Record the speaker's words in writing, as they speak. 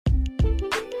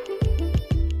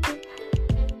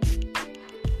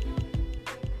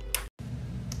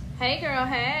Hey girl,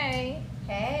 hey.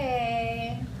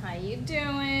 Hey. How you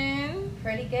doing?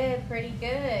 Pretty good.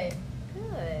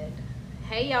 Good.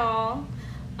 Hey y'all.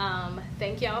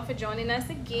 Thank y'all for joining us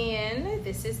again.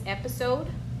 This is episode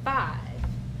 5.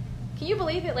 Can you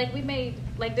believe it? Like we made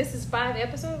this is 5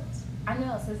 episodes? I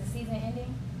know, so is the season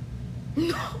ending?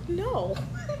 No.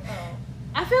 Oh.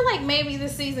 I feel like maybe the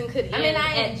season could end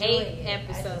I at enjoy 8 it.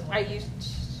 episodes. Are you sure?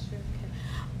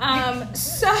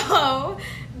 So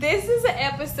this is an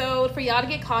episode for y'all to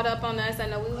get caught up on us. I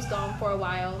know we was gone for a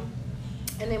while.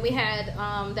 And then we had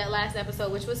that last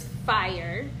episode, which was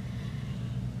fire.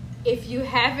 If you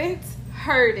haven't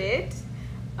heard it,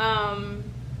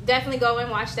 definitely go and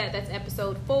watch that. That's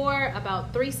episode 4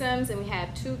 about threesomes, and we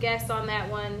had 2 guests on that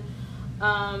one.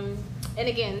 And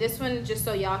again, this one just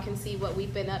so y'all can see what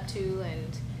we've been up to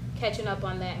and catching up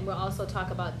on that. And we'll also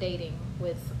talk about dating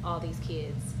with all these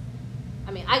kids.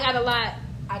 I mean, I got a lot.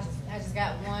 I just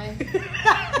got one.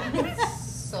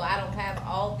 So I don't have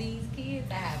all these kids.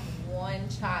 I have one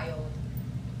child.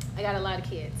 I got a lot of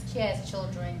kids. She has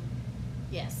children.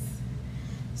 Yes.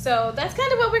 So that's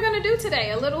kind of what we're going to do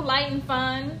today. A little light and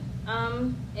fun.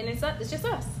 And it's just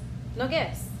us. No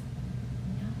guests.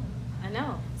 No. I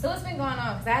know. So what's been going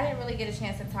on? Because I didn't really get a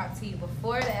chance to talk to you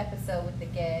before the episode with the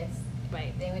guests.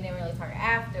 Right. Then we didn't really talk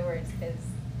afterwards because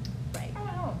Right. I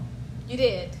went home. You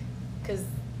did. Because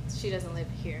she doesn't live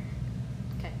here.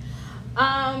 Okay.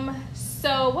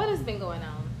 So what has been going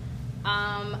on?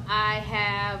 I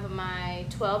have my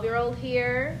 12-year-old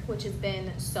here, which has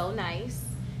been so nice.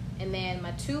 And then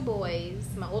my 2 boys,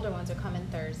 my older ones, are coming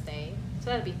Thursday. So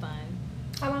that'll be fun.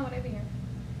 How long will they be here?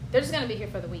 They're just going to be here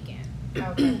for the weekend.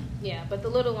 Okay. Yeah, but the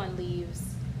little one leaves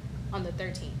on the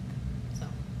 13th. So,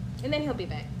 and then he'll be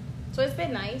back. So it's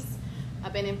been nice.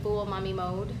 I've been in full mommy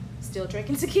mode. Still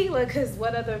drinking tequila, because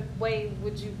what other way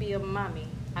would you be a mommy?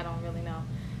 I don't really know.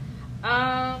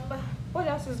 What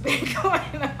else has been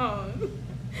going on?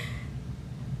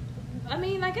 I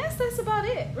mean, I guess that's about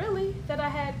it, really, that I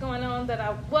had going on.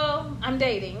 I'm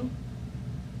dating.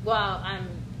 Well, I'm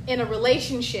in a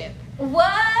relationship.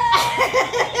 What?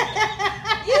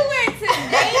 You went to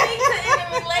dating to in a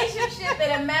relationship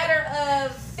in a matter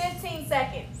of 15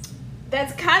 seconds.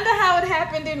 That's kind of how it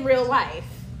happened in real life.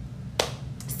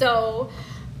 So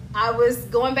I was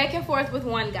going back and forth with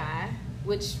one guy,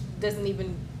 which doesn't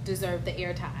even deserve the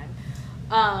airtime.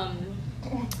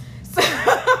 So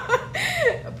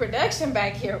a production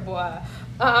back here, boy.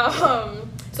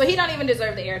 So he don't even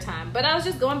deserve the airtime. But I was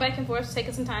just going back and forth,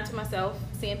 taking some time to myself,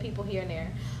 seeing people here and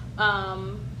there.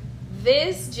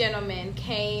 This gentleman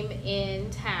came in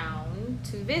town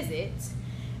to visit,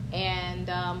 and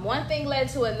one thing led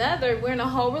to another. We're in a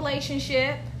whole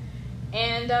relationship.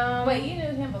 And Wait, you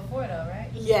knew him before though, right?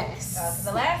 Yes. So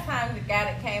the last time the guy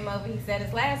that came over, he set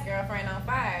his last girlfriend on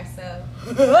fire. So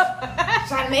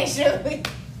trying to make sure we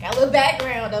got a little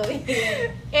background over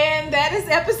here. And that is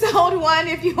episode 1.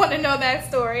 If you want to know that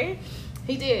story,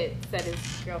 he did set his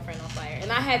girlfriend on fire,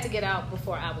 and I had to get out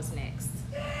before I was next.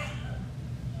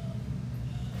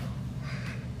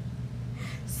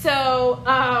 So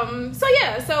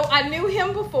so I knew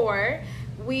him before.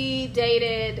 We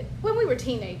dated when we were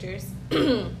teenagers,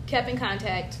 kept in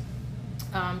contact,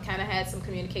 kind of had some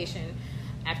communication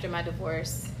after my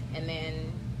divorce. And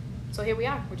then, so here we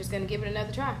are. We're just going to give it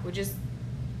another try. We're just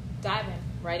diving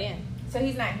right in. So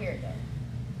he's not here though.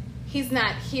 He's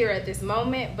not here at this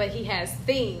moment, but he has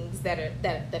things that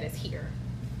is here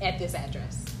at this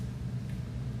address.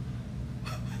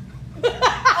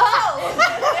 Oh!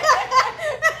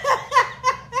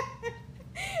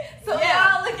 So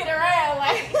Yeah. y'all looking around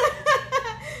like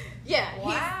Yeah,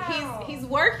 wow. he's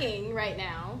working right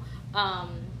now. I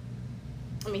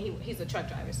mean, he's a truck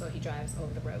driver, so he drives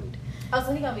over the road. Oh,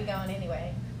 so he gonna be going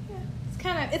anyway. Yeah, it's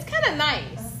kind of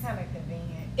nice. That's kind of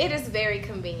convenient. It is very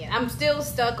convenient. I'm still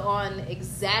stuck on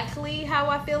exactly how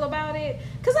I feel about it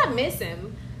because I miss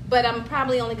him, but I'm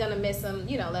probably only gonna miss him.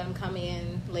 Let him come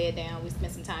in, lay it down, we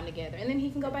spend some time together, and then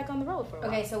he can go back on the road for a while.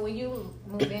 Okay, so when you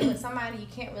move in with somebody, you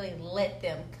can't really let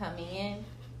them come in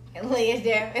and lay it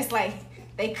down. It's like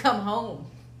they come home.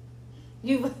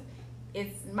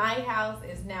 It's my house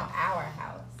is now our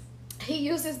house. He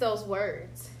uses those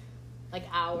words, like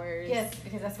ours. Yes,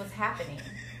 because that's what's happening.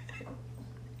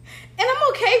 And I'm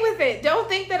okay with it. Don't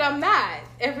think that I'm not,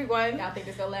 everyone. Y'all think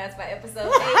it's gonna last by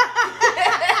episode 8?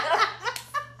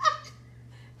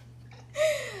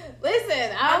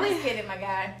 Listen, I'm just kidding, my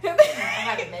guy. I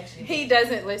haven't met you. He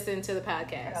doesn't listen to the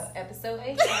podcast. Episode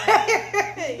 8?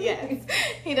 Yes.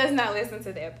 He does not listen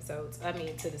to the episodes.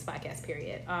 To this podcast,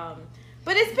 period.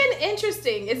 But it's been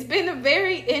interesting. It's been a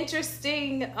very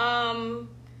interesting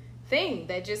thing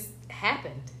that just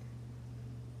happened.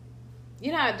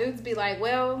 You know how dudes be like,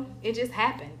 well, it just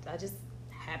happened. I just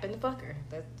happened to fuck her.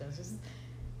 That's just,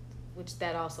 which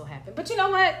that also happened. But you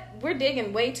know what? We're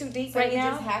digging way too deep right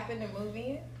now. So it just happened to move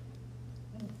in?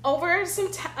 Over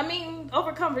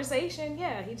over conversation.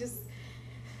 Yeah, it just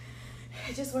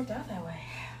worked out that way.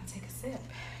 I'll take a sip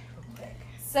real quick.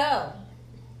 So,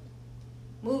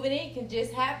 moving in can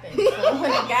just happen. So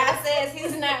when a guy says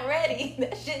he's not ready,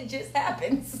 that shit just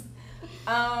happens.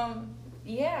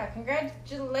 Yeah,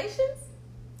 congratulations.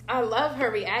 I love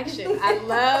her reaction. I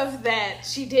love that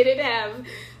she didn't have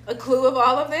a clue of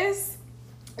all of this.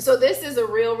 So this is a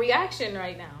real reaction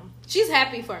right now. She's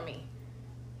happy for me.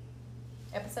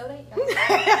 Episode 8.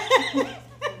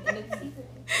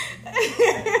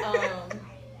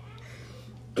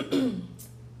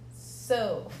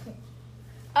 So,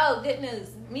 good news.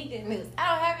 Me good news. I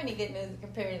don't have any good news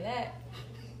compared to that.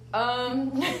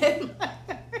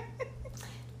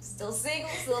 Still single,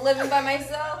 still living by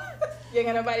myself. You ain't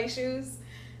got nobody's shoes?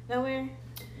 Nowhere?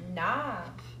 Nah.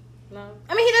 No.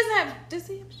 I mean, he doesn't have... Does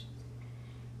he have shoes?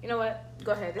 You know what?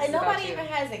 Go ahead. This Like, is about nobody you. even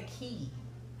has a key.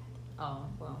 Oh,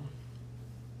 well.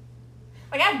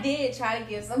 Like, I did try to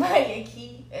give somebody a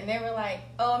key, and they were like,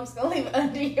 oh, I'm just going to leave it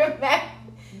under your mat.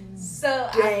 So,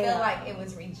 I feel like it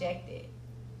was rejected.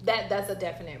 That's a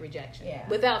definite rejection. Yeah.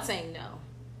 Without saying no.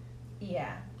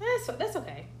 Yeah. That's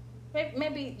okay.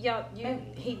 Maybe y'all...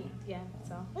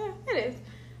 So, yeah, it is.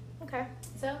 Okay.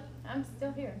 So, I'm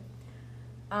still here.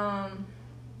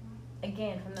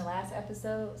 Again, from the last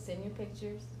episode, send your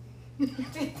pictures.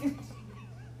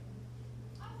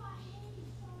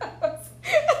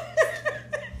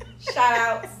 Shout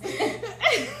outs.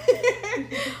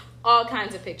 All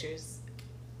kinds of pictures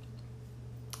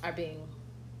are being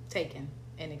taken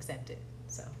and accepted.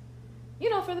 So,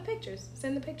 for the pictures.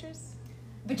 Send the pictures.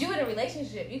 But you in a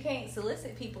relationship. You can't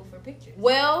solicit people for pictures.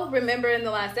 Well, remember in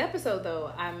the last episode,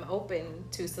 though, I'm open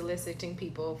to soliciting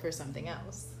people for something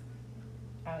else.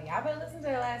 Oh, y'all better listen to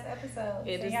the last episode.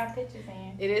 Send y'all pictures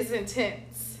in. It is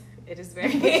intense. It is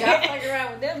very... But y'all fuck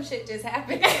around with them, shit just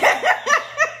happened.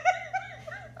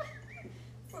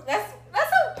 That's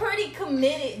a pretty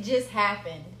committed just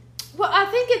happened. Well, I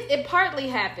think it partly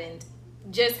happened.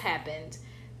 Just happened.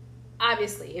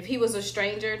 Obviously, if he was a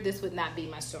stranger, this would not be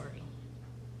my story.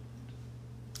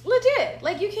 Legit.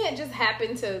 Like, you can't just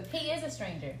happen to... He is a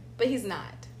stranger. But he's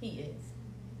not. He is.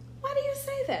 Why do you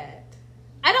say that?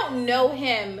 I don't know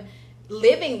him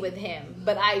living with him,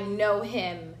 but I know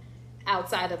him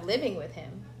outside of living with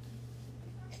him.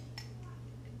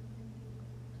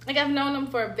 Like, I've known him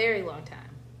for a very long time.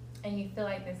 And you feel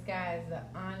like this guy is an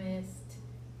honest...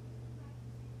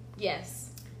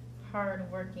 Yes.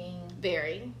 Hard-working...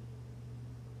 Very.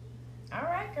 All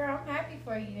right, girl, I'm happy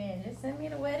for you then. Just send me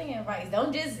the wedding invites.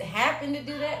 Don't just happen to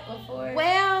do that before.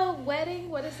 Well, wedding,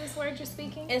 what is this word you're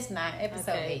speaking? It's not.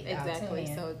 Episode 8. Exactly.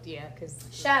 So, yeah, because...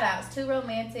 Shout outs. Too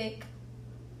romantic.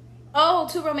 Oh,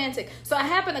 Too Romantic. So, I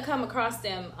happened to come across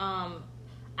them. I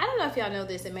don't know if y'all know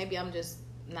this, and maybe I'm just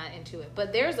not into it.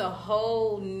 But there's a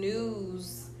whole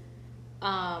news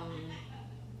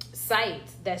site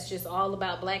that's just all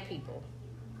about black people.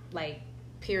 Like,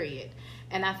 period.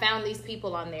 And I found these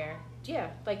people on there.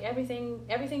 Yeah, like everything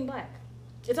black.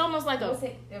 It's almost like what is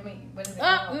it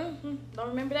called? Don't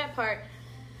remember that part.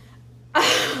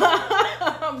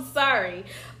 I'm sorry.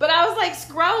 But I was like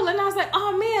scrolling. I was like,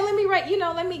 oh man,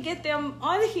 let me get them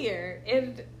on here.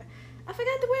 And I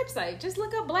forgot the website. Just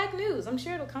look up Black News. I'm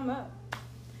sure it'll come up.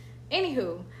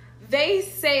 Anywho, they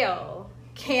sell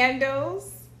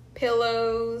candles,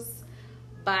 pillows,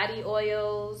 body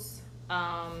oils,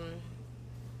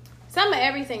 some of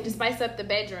everything to spice up the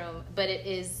bedroom, but it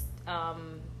is,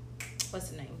 what's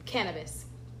the name? Cannabis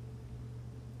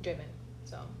driven.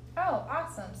 So. Oh,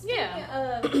 awesome. Speaking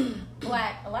of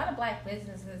a lot of black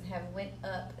businesses have went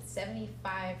up 75%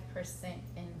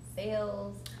 in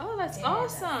sales. Oh, that's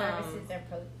awesome. Services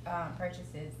and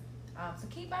purchases. So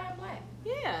keep buying black.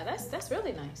 Yeah, that's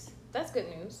really nice. That's good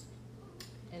news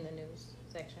in the news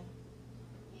section.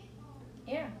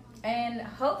 Yeah. And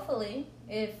hopefully,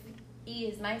 if E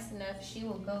is nice enough, she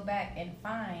will go back and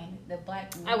find the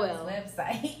Black News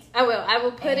website. I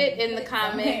will put it in the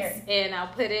comments, and I'll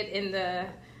put it in the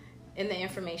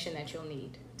information that you'll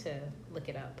need to look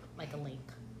it up, like a link.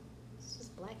 It's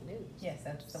just Black News. Yes,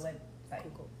 that's the website.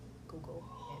 Google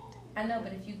it. I know,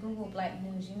 but if you Google Black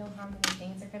News, you know how many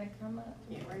things are gonna come up.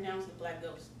 Yeah, right now it's a black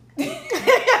ghost.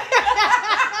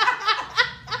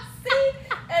 See,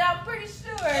 and I'm pretty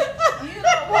sure you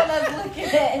don't want us looking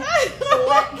at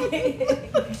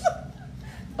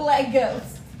black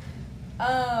ghosts.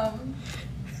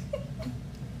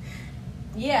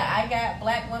 Yeah, I got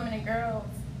black women and girls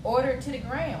ordered to the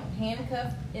ground,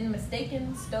 handcuffed in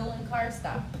mistaken stolen car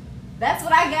stop. That's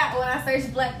what I got when I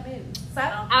searched Black News. So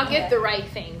I'll get the right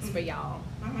things for y'all.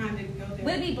 My mind didn't go there.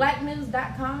 Would it be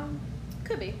blacknews.com?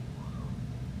 Could be.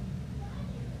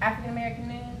 African American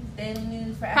News, Daily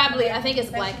News for Probably, I African think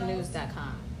it's professionals?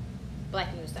 blacknews.com.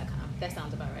 Blacknews.com. That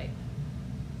sounds about right.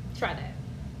 Try that.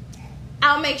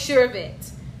 I'll make sure of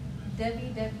it.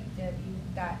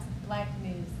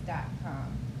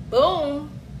 www.blacknews.com.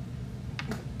 Boom.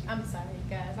 I'm sorry,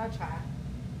 guys. I try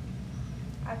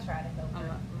to help I'm her.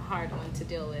 a hard one to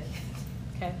deal with.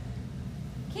 Okay.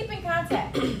 Keep in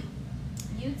contact.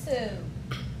 YouTube.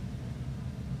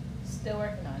 Still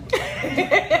working on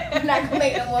it. I'm not gonna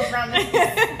make no more promises.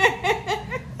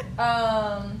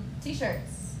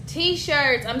 T-shirts.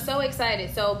 T-shirts. I'm so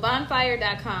excited. So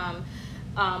bonfire.com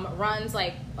runs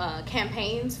like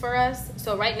campaigns for us.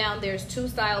 So right now there's 2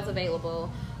 styles available.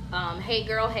 Hey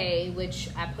Girl Hey, which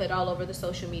I put all over the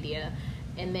social media.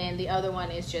 And then the other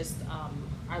one is just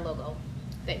our logo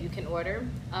that you can order.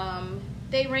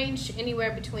 They range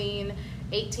anywhere between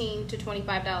 $18 to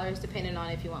 $25 depending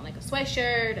on if you want like a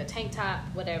sweatshirt, a tank top,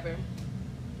 whatever.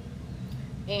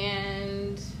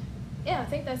 And yeah, I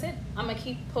think that's it. I'm gonna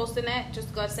keep posting that.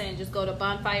 Just go to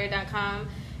bonfire.com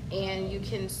and you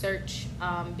can search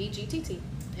BGTT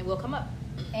and we'll come up.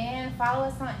 And follow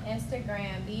us on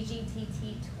Instagram,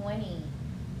 BGTT20.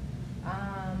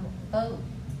 Vote.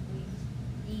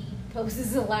 He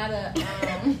posts a lot of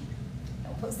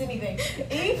don't post anything.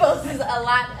 He posts a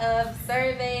lot of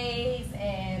surveys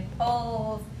and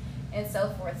polls and so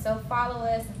forth. So follow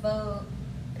us, vote,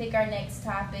 pick our next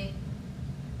topic,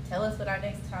 tell us what our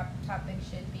next topic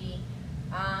should be,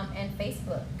 and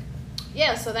Facebook.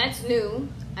 Yeah, so that's new.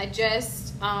 I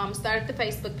just started the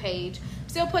Facebook page.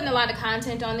 Still putting a lot of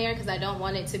content on there because I don't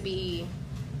want it to be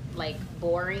like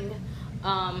boring.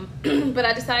 But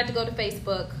I decided to go to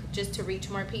Facebook just to reach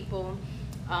more people,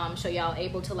 so y'all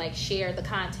able to like share the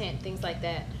content, things like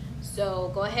that.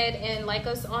 So go ahead and like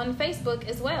us on Facebook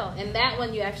as well. And that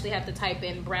one you actually have to type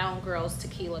in Brown Girls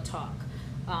Tequila Talk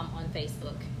on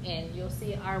Facebook, and you'll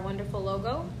see our wonderful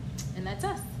logo, and that's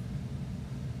us.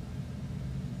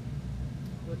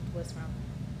 What's wrong?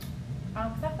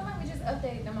 Because I feel like we just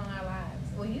updated them on our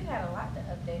lives. Well, you had a lot to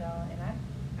update on, and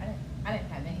I didn't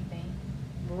have anything.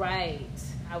 Right.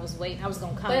 I was waiting. I was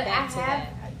gonna come But back to that.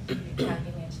 You're trying to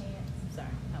give me a chance. Sorry.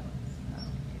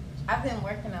 I've been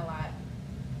working a lot.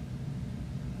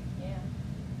 Yeah.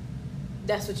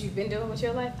 That's what you've been doing with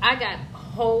your life? I got a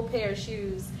whole pair of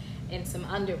shoes and some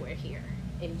underwear here,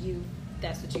 and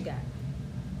that's what you got.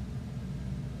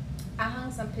 I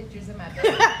hung some pictures in my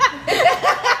bed.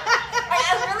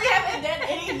 I really haven't done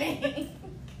anything.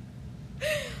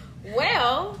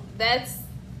 Well, that's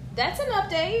an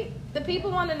update. The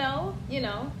people want to know,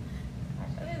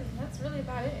 That's really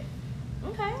about it.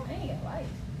 Okay. I ain't got life.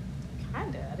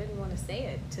 Kinda. I didn't want to say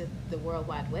it to the World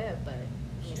Wide Web, but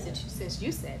since you said it,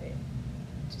 she said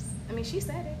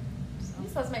it. So. You're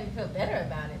supposed to make me feel better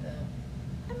about it, though.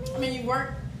 I mean, you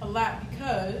work a lot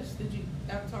because. Did you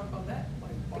ever talk about that?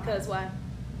 Like, why? Because why?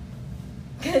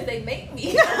 Because they make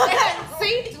me.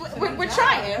 See, we're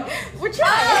trying. We're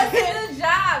trying. It's a new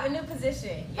job, a new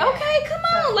position. Yeah. Okay, come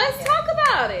on. So, Let's talk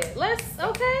about it.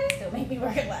 Okay. Still make me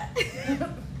work a lot.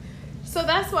 So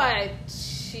that's why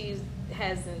she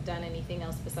hasn't done anything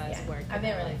else besides work. I've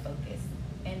been really focused,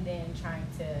 and then trying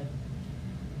to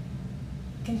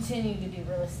continue to do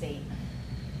real estate.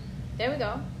 There we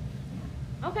go.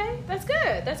 Okay, that's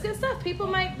good. That's good stuff. People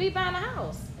might be buying a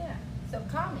house. Yeah. So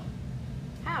call me.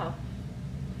 How?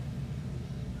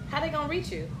 How they gonna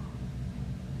reach you?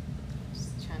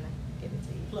 Just trying to get it to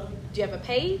you. Plug. Do you have a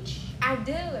page? I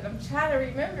do, and I'm trying to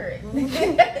remember it.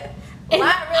 And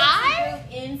Lot Realty Group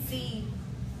NC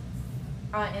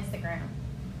on Instagram.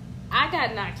 I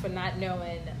got knocked for not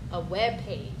knowing a web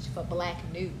page for Black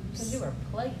News. Because you were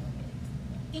plugging it.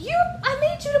 I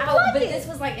need you to plug But it. this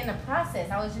was like in the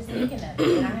process. I was just thinking of it,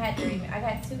 and I had to remember. I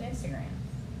got 2 Instagrams.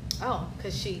 Oh,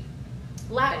 because she.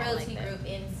 Lot Okay, Realty like that. Group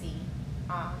NC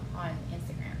on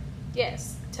Instagram.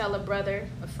 Yes. Tell a brother,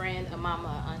 a friend, a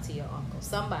mama, a auntie, or uncle.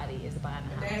 Somebody is buying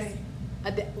a house.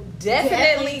 Daddy.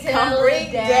 Definitely tell come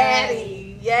bring daddy.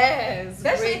 daddy. Yes.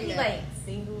 Especially bring if he daddy. like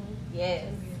single. Yes.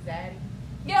 Daddy.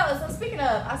 Yo, so speaking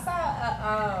of, I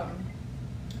saw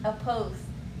a post,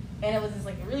 and it was this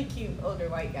like a really cute older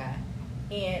white guy,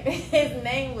 and his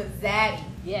name was Zaddy.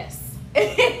 Yes.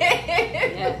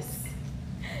 Yes.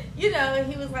 Yes.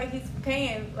 He was like he's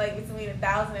paying like between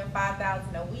 $1,000 and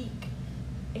 $5,000 a week.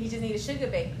 And he just need a sugar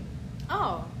baby.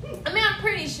 Oh. I mean, I'm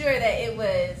pretty sure that it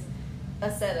was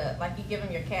a setup. Like you give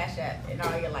them your Cash App and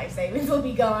all your life savings will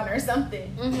be gone or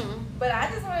something. Mm-hmm. But I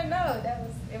just want to know.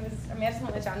 I mean, I just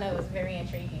want to let y'all know it was very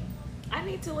intriguing. I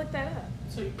need to look that up.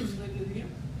 So you slid in the DM?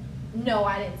 No,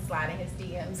 I didn't slide in his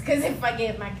DMs because if I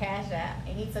gave my Cash App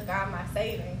and he took all my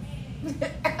savings.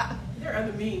 There are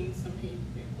other means. Some people.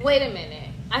 Wait a minute.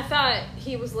 I thought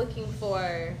he was looking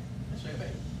for... That's your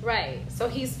thing. Right. So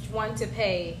he's one to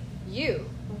pay you.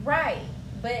 Right.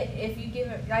 But if you give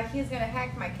it, like he's going to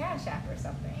hack my Cash App or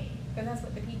something. Because that's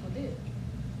what the people do.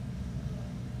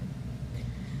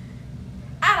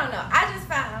 I don't know. I just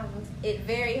found it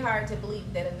very hard to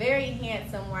believe that a very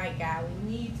handsome white guy would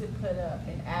need to put up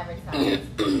and advertise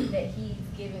that he's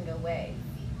giving away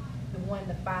the $1,000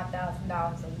 to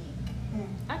 $5,000 a week.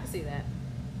 I can see that.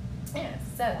 Yeah,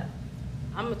 setup.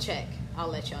 I'm going to check. I'll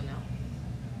let y'all know.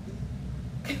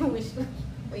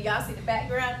 When y'all see the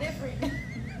background different,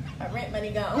 my rent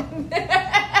money gone.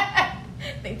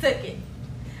 They took it.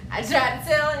 I tried to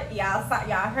tell it.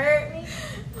 Y'all heard me.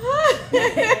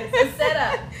 It's a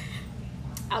setup.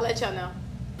 I'll let y'all know.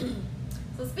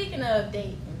 So speaking of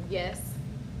dating, Yes.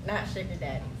 not sugar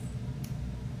daddies.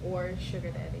 Or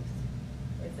sugar daddies.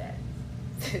 What's that?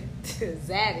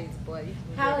 Zaddies, boy.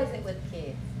 How is it with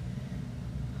kids?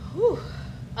 Whew.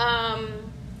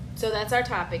 So that's our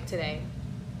topic today.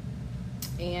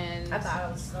 And I thought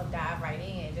I was just gonna dive right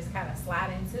in and just kind of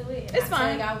slide into it. And It's I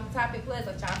fine. tell y'all what the topic was,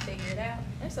 let y'all figure it out.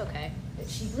 it's okay. But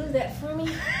she blew that for me.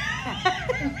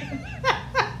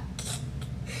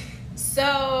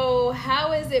 So,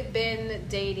 how has it been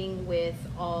dating with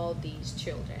all these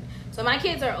children? So, my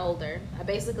kids are older. I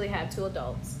basically have 2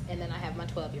 adults, and then I have my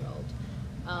 12-year-old.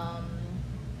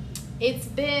 It's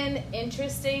been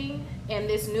interesting, and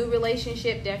this new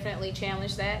relationship definitely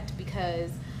challenged that because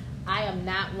I am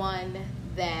not one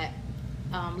that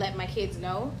let my kids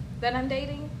know that I'm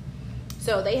dating.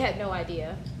 So, they had no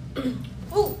idea.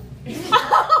 Ooh.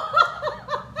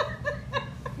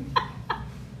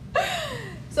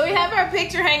 So we have our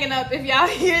picture hanging up if y'all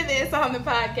hear this on the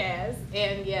podcast.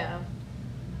 And yeah,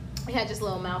 we had just a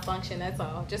little malfunction, that's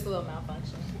all. Just a little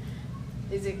malfunction.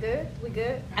 Is it good? We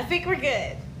good? I think we're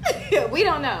good. We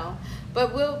don't know.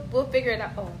 But we'll figure it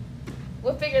out. Oh,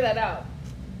 we'll figure that out.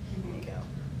 There you go.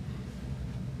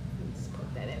 Just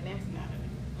put that in there.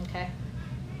 Okay.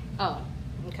 Oh,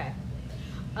 okay.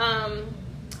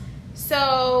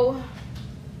 So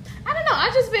I don't know.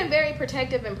 I've just been very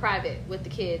protective and private with the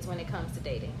kids when it comes to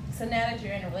dating. So now that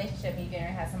you're in a relationship and you're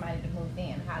gonna have somebody to move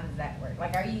in, how does that work?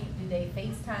 Like, do they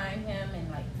FaceTime him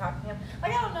and like talk to him?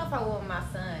 Like, I don't know if I want my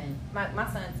son.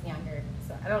 My son's younger,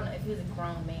 so I don't know if he was a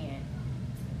grown man,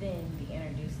 then be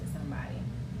introduced to somebody.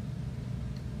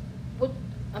 Well,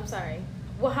 I'm sorry.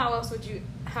 Well, how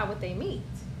would they meet?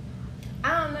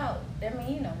 I don't know. I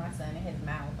mean, you know my son and his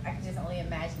mouth. I can just only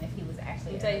imagine if he was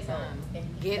actually Let me tell you an adult something.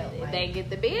 and he felt like, They get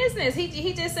the business.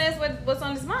 He just says what's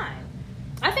on his mind.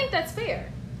 I think that's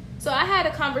fair. So I had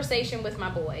a conversation with my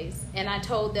boys, and I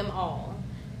told them all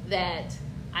that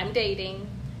I'm dating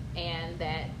and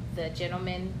that the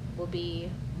gentleman will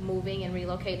be moving and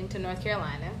relocating to North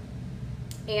Carolina.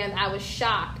 And I was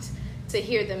shocked to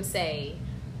hear them say,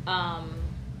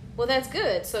 well, that's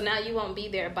good. So now you won't be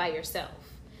there by yourself.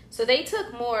 So they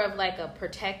took more of like a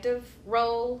protective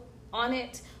role on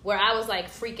it, where I was like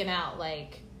freaking out,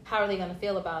 like, how are they going to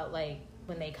feel about like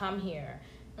when they come here,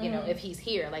 you know, if he's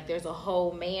here, like there's a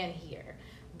whole man here.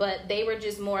 But they were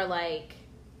just more like,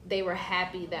 they were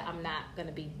happy that I'm not going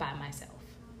to be by myself.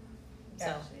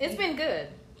 Gotcha. So it's been good.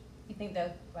 You think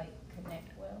they'll like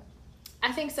connect well?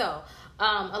 I think so.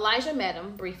 Elijah met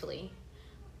him briefly.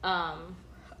 Oh,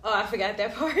 I forgot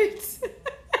that part.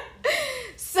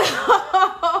 So,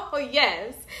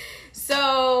 yes.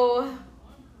 So,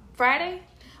 Friday,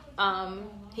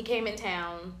 he came in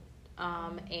town,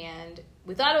 and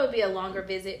we thought it would be a longer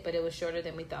visit, but it was shorter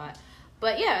than we thought.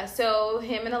 But yeah, so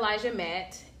him and Elijah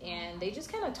met, and they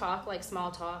just kind of talked, like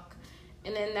small talk.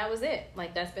 And then that was it.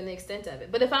 Like, that's been the extent of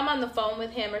it. But if I'm on the phone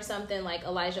with him or something, like,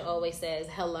 Elijah always says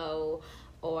hello,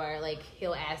 or like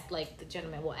he'll ask, like the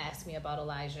gentleman will ask me about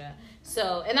Elijah.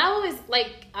 So, and I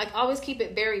always keep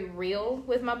it very real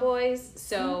with my boys.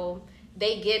 So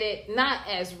they get it, not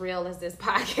as real as this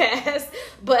podcast,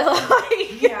 but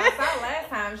like. Yeah, I saw last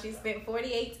time she spent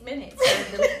 48 minutes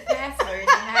to delete passwords and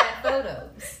had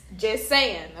photos. Just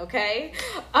saying, okay?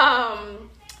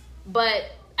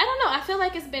 But I don't know. I feel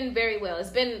like it's been very well.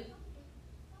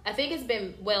 I think it's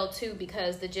been well too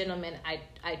because the gentleman,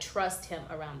 I trust him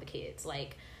around the kids,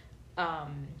 like,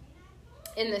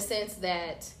 in the sense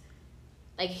that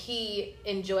like he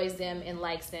enjoys them and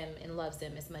likes them and loves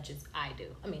them as much as I do.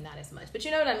 I mean, not as much, but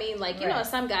you know what I mean? Like, you know,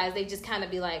 some guys, they just kind of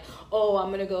be like, oh, I'm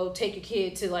going to go take your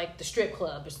kid to like the strip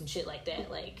club or some shit like that.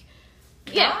 Like,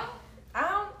 yeah.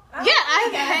 I've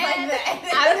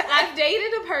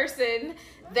dated a person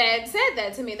that said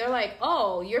that to me. They're like,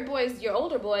 oh, your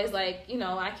older boys, like, you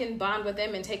know, I can bond with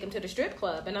them and take them to the strip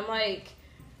club. And I'm like,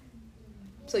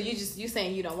 so you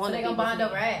saying you don't want to be bond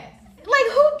over ass.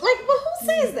 Who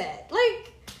says that?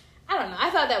 Like, I don't know. I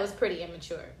thought that was pretty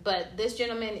immature. But this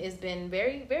gentleman has been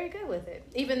very, very good with it.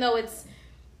 Even though it's,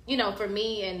 you know, for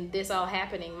me and this all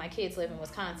happening, my kids live in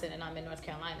Wisconsin and I'm in North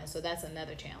Carolina. So that's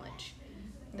another challenge.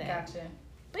 Gotcha.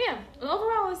 But yeah,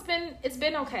 overall it's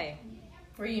been okay.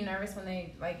 Were you nervous when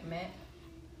they like met?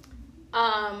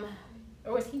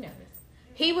 Or was he nervous?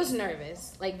 He was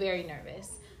nervous, like very nervous,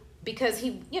 because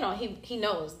he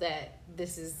knows that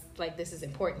this is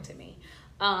important to me.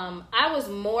 I was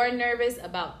more nervous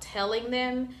about telling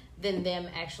them than them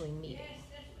actually meeting,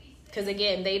 because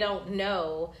again, they don't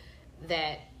know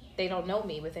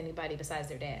me with anybody besides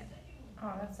their dad.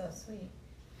 Oh, that's so sweet.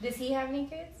 Does he have any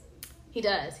kids? He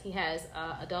does. He has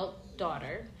an adult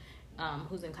daughter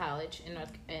who's in college in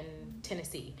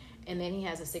Tennessee. And then he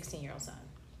has a 16-year-old son.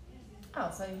 Oh,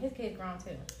 so his kid's grown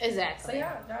too. Exactly. So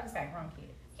y'all just got grown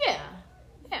kids. Yeah.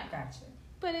 Gotcha.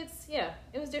 But it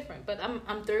was different. But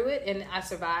I'm through it and I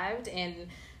survived and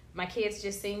my kids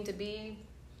just seem to be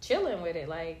chilling with it.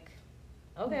 Like,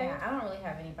 okay. Yeah, I don't really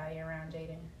have anybody around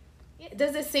Jaden. Yeah.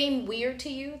 Does it seem weird to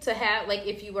you to have, like,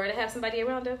 if you were to have somebody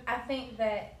around him? I think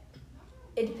that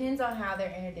it depends on how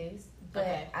they're introduced, but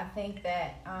okay. I think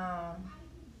that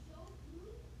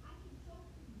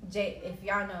if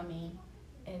y'all know me,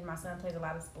 and my son plays a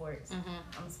lot of sports,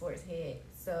 I'm a sports head,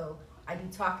 so I do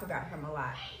talk about him a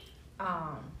lot.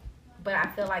 But I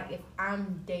feel like if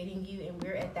I'm dating you and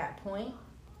we're at that point,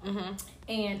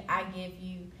 and I give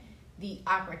you the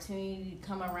opportunity to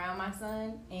come around my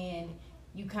son, and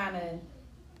you kind of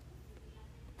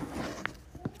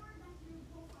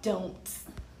don't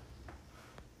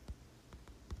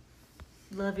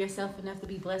love yourself enough to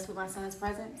be blessed with my son's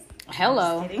presence.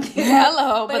 Hello,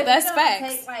 but that's if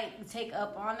facts. Take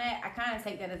up on that, I kind of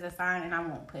take that as a sign, and I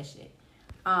won't push it.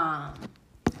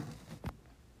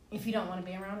 If you don't want to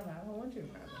be around him, I don't want you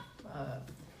around him.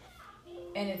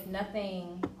 And it's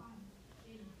nothing.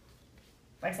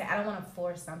 Like I said, I don't want to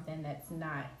force something that's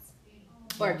not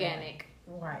organic.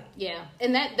 Right. Yeah,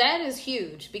 and that is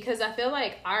huge because I feel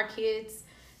like our kids,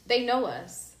 they know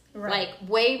us. Right. Like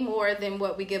way more than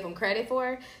what we give them credit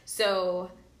for,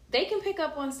 so they can pick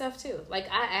up on stuff too.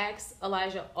 Like I ask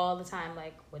Elijah all the time,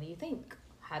 like, "What do you think?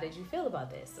 How did you feel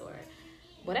about this?" or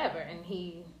whatever, and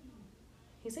he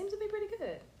seems to be pretty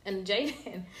good. And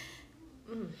Jaden,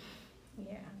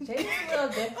 yeah, Jaden's a little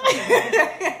different.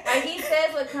 Like he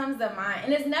says what comes to mind,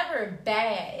 and it's never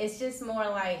bad. It's just more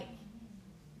like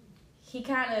he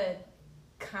kind of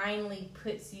kindly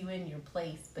puts you in your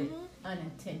place, but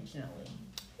unintentionally.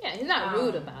 Yeah, he's not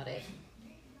rude about it.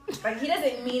 Like, he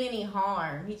doesn't mean any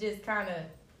harm. He just kind of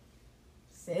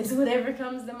says whatever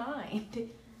comes to mind.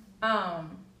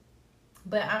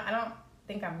 But I don't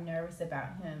think I'm nervous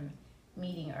about him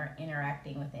meeting or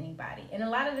interacting with anybody. And a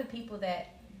lot of the people that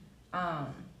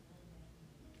I've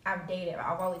dated,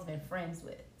 I've always been friends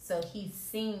with. So he's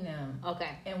seen them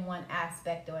in one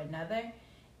aspect or another.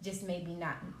 Just maybe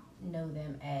not know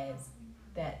them as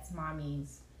that's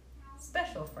mommy's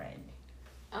special friend.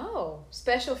 Oh,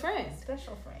 special friend.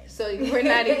 Special friend. So we're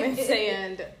not even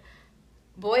saying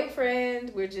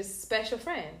boyfriend. We're just special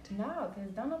friend. No,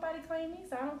 because don't nobody claim me,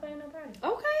 so I don't claim nobody.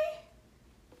 Okay.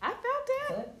 I felt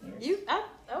that.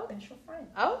 Special friend.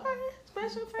 Okay,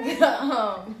 special friend.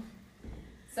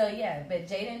 So yeah, but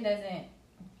Jaden doesn't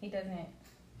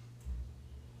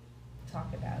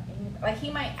talk about anything. Like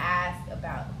he might ask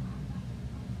about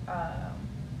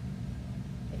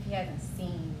if he hasn't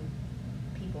seen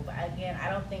people, but again, I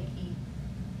don't think he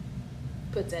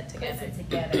puts it together.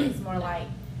 It's more like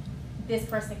this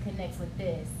person connects with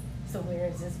this, so where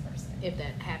is this person? If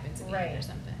that happens again or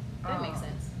something. That makes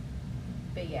sense.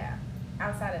 But yeah,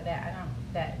 outside of that,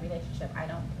 that relationship I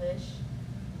don't push.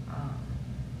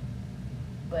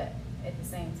 But at the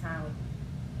same time, with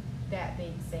that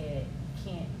being said,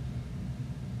 you can't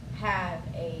have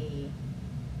a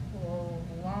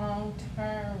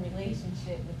long-term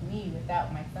relationship with me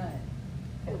without my son.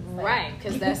 Right,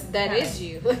 because that is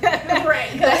you.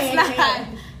 Right,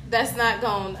 that's not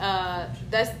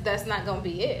gonna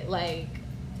be it. Like,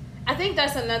 I think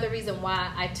that's another reason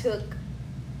why I took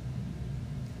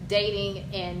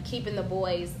dating and keeping the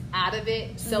boys out of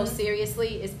it so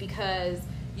seriously, is because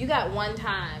you got one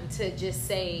time to just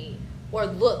say or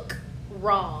look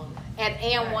wrong,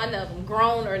 and one of them,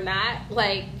 grown or not,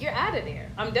 like, you're out of there.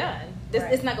 I'm done.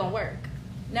 It's not gonna work.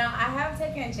 Now, I have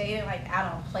taken Jaden like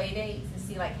out on play dates to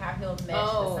see like how he'll mesh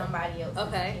with somebody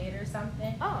else's kid or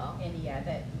something. Oh, and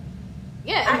yeah.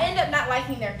 I end up not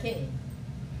liking their kid.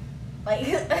 Like,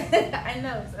 I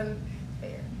know it's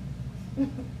unfair.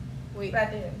 But I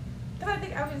did. Because I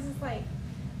think I was just like,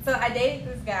 so I dated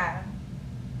this guy.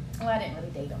 Well, I didn't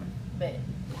really date him, but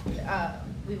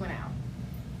we went out.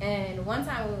 And one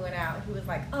time we went out, he was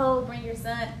like, oh, bring your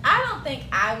son. I don't think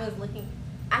I was looking.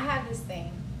 I have this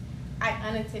thing. I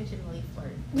unintentionally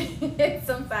flirt. And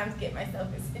sometimes get myself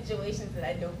in situations that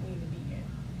I don't need to be in.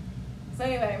 So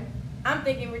anyway, I'm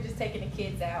thinking we're just taking the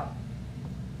kids out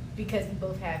because we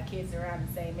both have kids around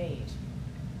the same age.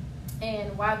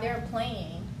 And while they're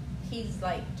playing, he's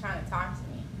like trying to talk to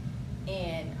me.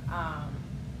 And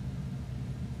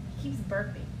he keeps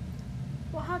burping.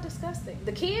 Well, how disgusting.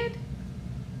 The kid?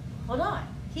 Hold on.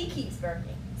 He keeps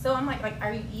burping. So I'm like,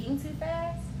 are you eating too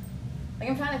fast? Like,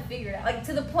 I'm trying to figure it out. Like,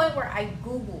 to the point where I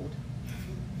Googled,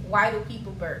 why do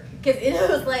people burp? Because it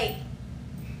was like,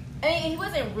 I mean, he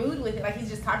wasn't rude with it. Like, he's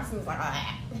just talking to me. He was like,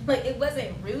 ah. Like, it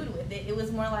wasn't rude with it. It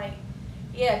was more like,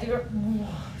 yeah, dude,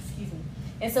 excuse me.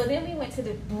 And so then we went to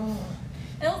the, and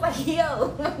it was like,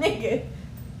 yo, nigga.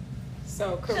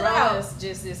 So Corona's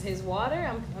just is his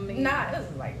water? I mean. Nah, this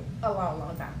was like a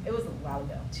long time. It was a while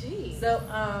ago. Jeez. So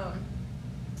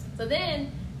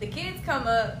then the kids come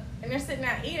up, and they're sitting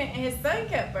out eating, and his son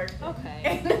kept burping. Okay.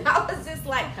 And I was just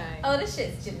like, oh, this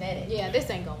shit's genetic. Yeah, this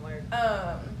ain't gonna work.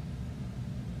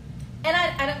 And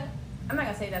I'm not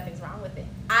gonna say nothing's wrong with it.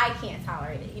 I can't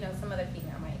tolerate it. You know, some other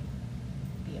female might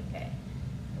be okay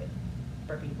with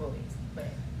burpy boys, but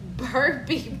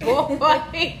burpy boy.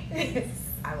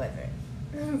 I wasn't.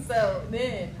 So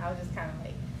then I was just kind of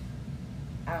like,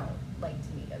 I don't like to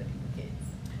meet other people's kids.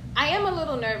 I am a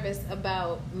little nervous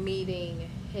about meeting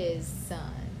his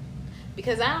son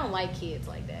because I don't like kids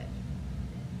like that.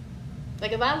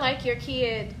 Like, if I like your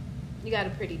kid, you got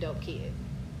a pretty dope kid.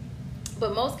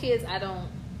 But most kids, I don't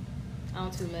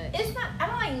too much. It's not. I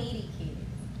don't like needy kids.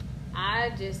 I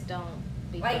just don't.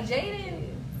 Like Jaden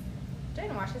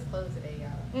washed his clothes today,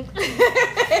 y'all. And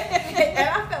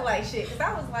I felt like shit because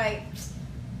I was like,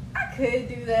 I could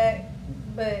do that,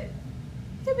 but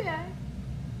it'll be alright.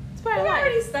 It's part of life.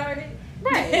 already started,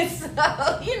 right?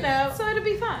 So you know, so it'll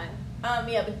be fine.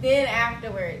 Yeah, but then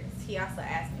afterwards, he also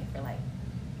asked me for like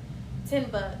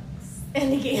 $10,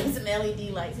 and he gave him some LED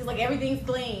lights. He's like, everything's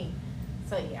clean.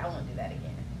 So yeah, I won't do that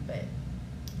again. But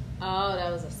oh,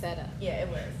 that was a setup. Yeah, it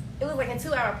was. It was like a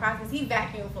 2-hour process. He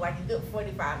vacuumed for like a good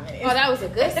 45 minutes. Oh, that was a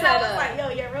good and setup. I was like, yo,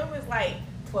 your room is like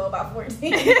 12 by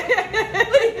 14.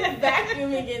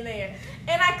 Vacuuming in there.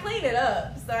 And I cleaned it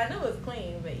up, so I knew it was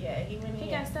clean. But yeah, he went in. He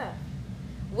got stuff.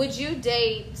 Would you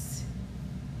date,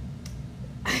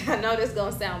 I know this is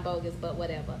going to sound bogus, but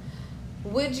whatever.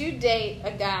 Would you date a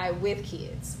guy with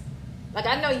kids? Like,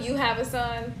 I know you have a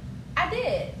son. I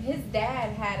did. His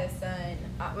dad had a son.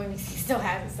 He still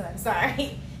has a son.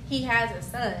 Sorry. He has a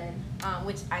son,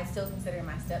 which I still consider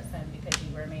my stepson because we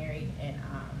were married. And,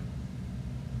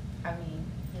 I mean,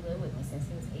 he lived with me since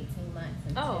he was 18 months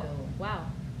until... Oh, wow.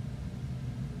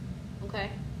 Okay.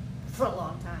 For a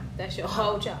long time. That's your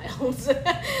whole child.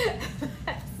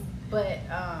 But,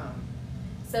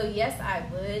 so yes, I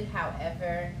would.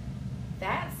 However,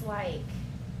 that's like,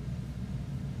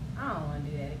 I don't want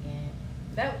to do that again.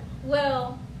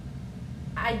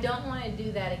 I don't want to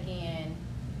do that again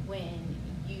when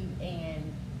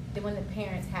the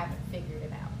parents haven't figured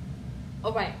it out.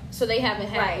 Oh, right. So they haven't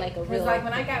had like a real. Because like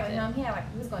when I got with him, he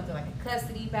was going through like a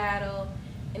custody battle,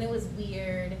 and it was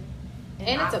weird.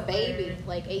 And it's a baby.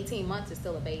 Like 18 months is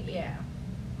still a baby. Yeah.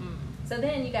 Mm. So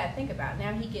then you got to think about it.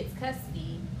 Now he gets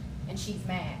custody, and she's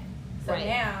mad. So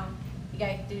now you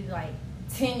got to do like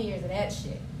 10 years of that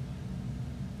shit.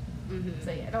 Mm-hmm.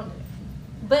 So yeah, don't do it.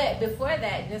 But before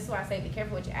that, this is why I say be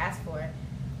careful what you ask for.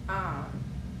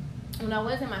 When I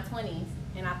was in my 20s,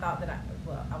 and I thought that I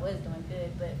was doing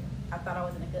good, but I thought I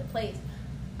was in a good place.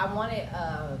 I wanted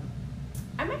a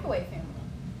microwave family.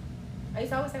 I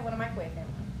used to always say I want a microwave family.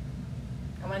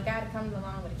 I want a guy that comes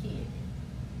along with a kid.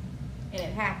 And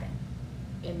it happened.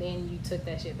 And then you took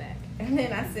that shit back. And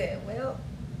then I said, well,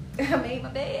 I made my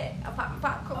bed. I popped my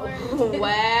popcorn. Oh,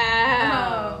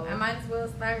 wow. I might as well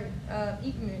start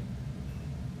eating it.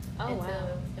 Oh, until wow.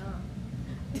 it was gone.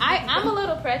 I'm a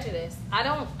little prejudiced.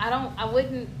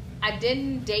 I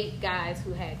didn't date guys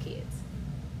who had kids.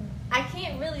 I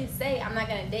can't really say I'm not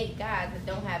going to date guys that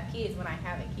don't have kids when I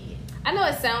have a kid. I know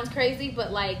it sounds crazy,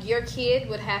 but like your kid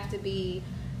would have to be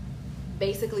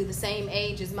basically the same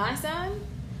age as my son.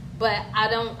 But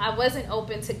I wasn't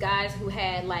open to guys who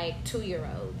had like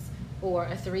 2-year-olds or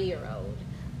a 3-year-old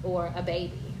or a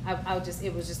baby.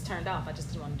 It was just turned off. I just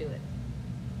didn't want to do it.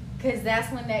 Because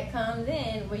that's when that comes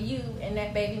in, where you and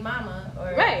that baby mama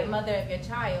or Right. the mother of your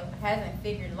child hasn't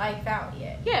figured life out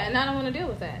yet. Yeah, and I don't want to deal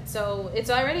with that. So it's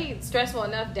already stressful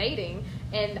enough dating,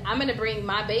 and I'm going to bring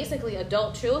my basically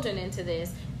adult children into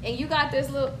this. And you got this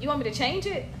little, you want me to change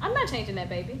it? I'm not changing that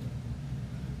baby.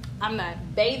 I'm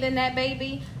not bathing that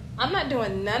baby. I'm not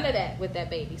doing none of that with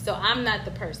that baby. So I'm not the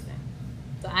person.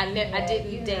 So I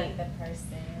didn't you're date. Not the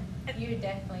person. You're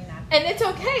definitely not. And it's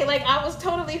okay. Like, I was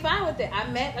totally fine with it. I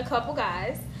met a couple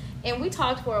guys, and we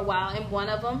talked for a while, and one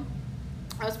of them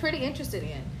I was pretty interested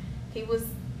in. He was,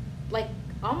 like,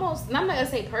 almost, I'm not going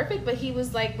to say perfect, but he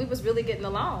was, like, we was really getting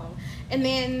along. And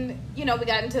then, we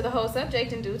got into the whole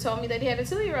subject, and dude told me that he had a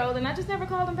 2-year-old, and I just never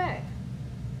called him back.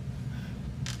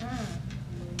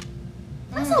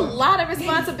 That's a lot of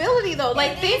responsibility, though.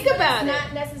 Like, think about it. It's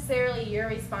not necessarily your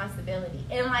responsibility.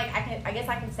 And, like, I guess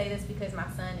I can say this because my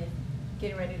son is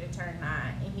getting ready to turn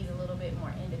 9, and he's a little bit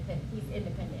more independent. He's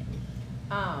independent.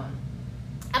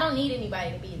 I don't need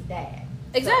anybody to be his dad.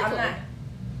 Exactly. So I'm not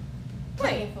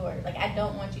praying for it. Like, I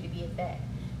don't want you to be his dad.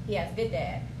 He has a good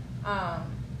dad.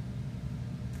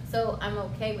 So I'm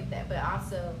okay with that. But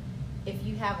also, if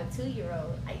you have a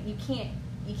 2-year-old, you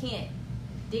can't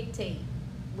dictate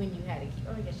when you had a kid.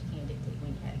 Or I guess you can't dictate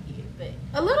when you had a kid.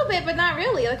 But a little bit, but not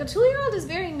really. Like, a 2-year-old is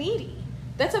very needy.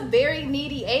 That's a very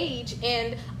needy age,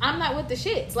 and I'm not with the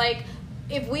shits. Like,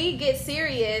 if we get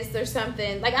serious or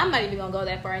something, like, I'm not even gonna go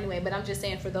that far anyway, but I'm just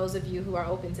saying for those of you who are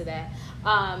open to that,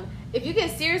 if you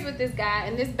get serious with this guy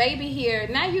and this baby here,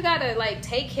 now you gotta, like,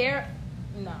 take care.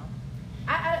 No.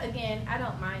 I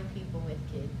don't mind people with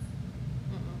kids.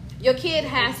 Your kid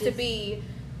has to be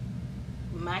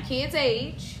my kid's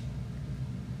age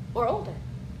or older.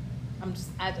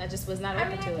 I just was not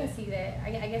open to it. I can see that.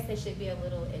 I guess they should be a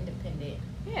little independent.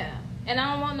 Yeah. And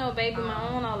I don't want no baby mama. I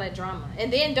don't want all that drama.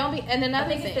 And then and another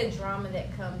thing. I think it's the drama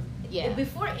that comes. Yeah.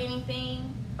 Before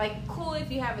anything, like, cool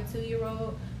if you have a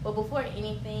 2-year-old, but before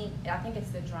anything, I think it's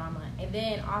the drama. And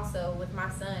then also with my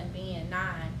son being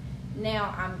 9, now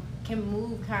I can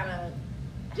move kind of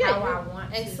how I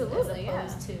want to, absolutely,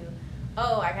 as opposed to,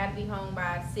 I got to be home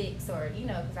by 6, or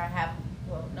because I have,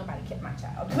 nobody kept my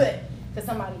child, but because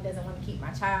somebody doesn't want to keep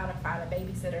my child or find a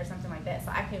babysitter or something like that,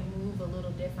 so I can move a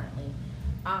little differently.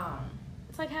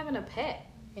 It's like having a pet.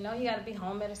 You got to be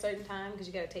home at a certain time because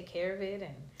you got to take care of it.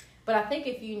 But I think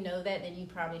if you know that, then you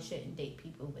probably shouldn't date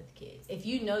people with kids. If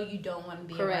you know you don't want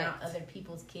to be around other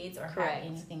people's kids or have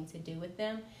anything to do with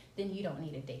them, then you don't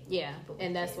need to date people with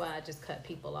and that's kids. why I just cut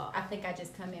people off. I think I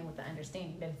just come in with the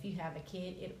understanding that if you have a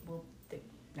kid, it will,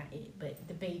 not it, but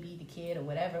the baby, the kid, or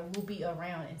whatever, will be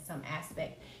around in some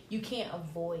aspect. You can't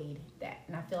avoid that.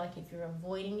 And I feel like if you're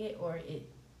avoiding it,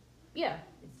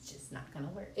 it's just not going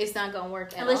to work. It's not going to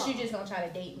work at Unless all. you're just going to try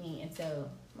to date me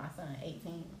until my son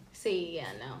 18. See,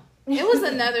 no. It was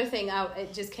another thing.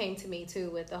 It just came to me, too,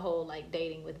 with the whole, like,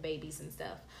 dating with babies and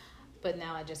stuff. But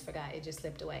now I just forgot. It just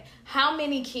slipped away. How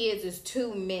many kids is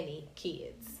too many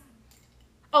kids?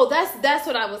 Oh, that's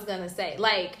what I was going to say.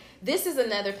 Like, this is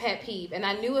another pet peeve. And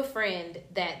I knew a friend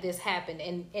that this happened.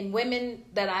 And women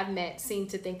that I've met seem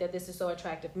to think that this is so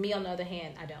attractive. Me, on the other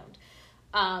hand, I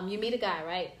don't. You meet a guy,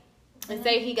 right? And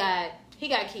say he got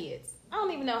kids. I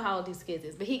don't even know how old these kids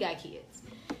is, but he got kids.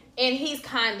 And he's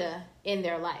kind of in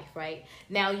their life, right?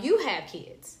 Now, you have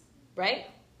kids, right?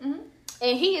 Mm-hmm.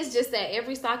 And he is just at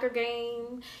every soccer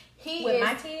game.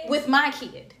 My kid? With my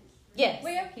kid. Yes.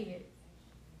 With your kid.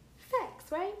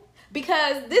 Facts, right?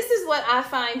 Because this is what I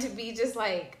find to be just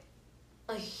like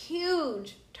a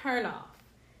huge turnoff.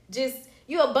 Just,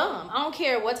 you're a bum. I don't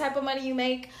care what type of money you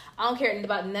make. I don't care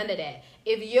about none of that.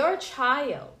 If your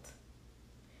child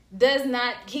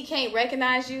he can't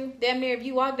recognize you, damn near if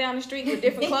you walk down the street with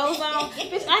different clothes on,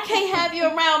 bitch, I can't have you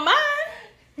around mine.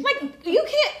 Like, you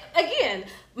can't, again,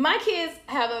 my kids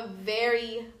have a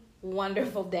very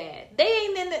wonderful dad. They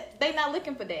not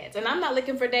looking for dads, and I'm not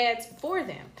looking for dads for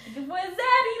them. Where's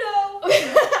Zaddy though?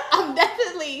 I'm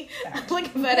definitely looking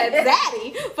for that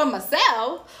Zaddy for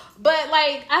myself. But,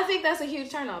 like, I think that's a huge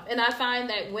turnoff. And I find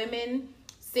that women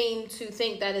seem to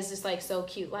think that is just, like, so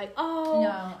cute. Like,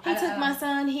 he took my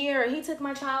son here, or he took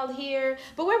my child here.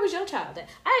 But where was your child at?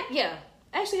 I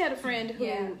actually had a friend who...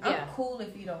 I'm cool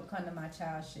if you don't come to my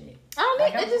child shit. I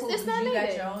don't need... Cool it's not you needed.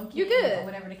 got your own kid, you're good. Or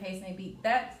whatever the case may be.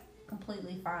 That's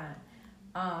completely fine.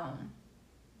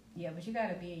 But you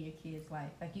gotta be in your kid's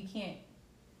life. Like, you can't...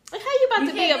 Like, how you about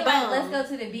to be a bum? Let's go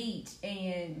to the beach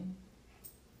and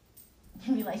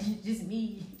Be like, just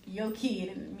me, your kid,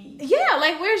 and me. Yeah,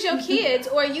 like, where's your kids?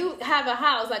 Or you have a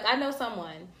house. Like, I know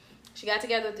someone, she got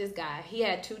together with this guy. He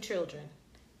had 2 children.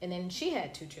 And then she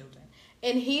had 2 children.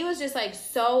 And he was just, like,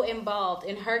 so involved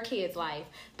in her kid's life.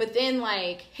 But then,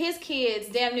 like, his kids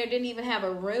damn near didn't even have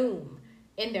a room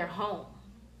in their home.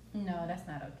 No, that's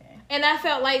not okay. And I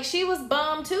felt like she was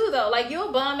bummed, too, though. Like, you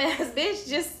a bum-ass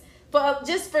bitch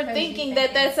for thinking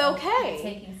that that's okay.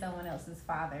 Taking someone else's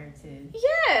father to...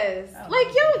 Yes. Oh, like,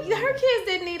 her kids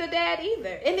didn't need a dad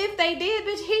either. And if they did,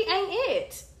 bitch, he ain't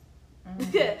it.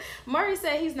 Mm-hmm. Murray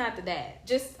said he's not the dad.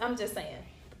 I'm just saying.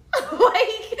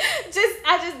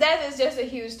 That is just a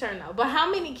huge turn off. But how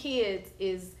many kids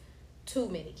is too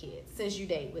many kids since you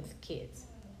date with kids?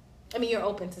 I mean, you're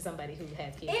open to somebody who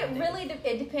has kids. It really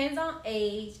it depends on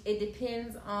age. It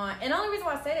depends on... And the only reason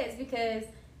why I say that is because,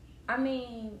 I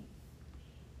mean...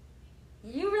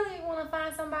 You really want to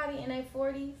find somebody in their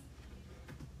 40s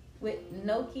with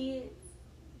no kids,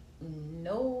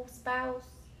 no spouse,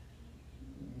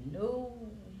 no...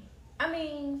 I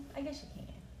mean, I guess you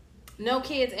can. No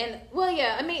kids and... Well,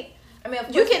 yeah, I mean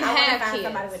you can have find kids.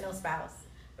 somebody with no spouse.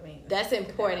 I mean, that's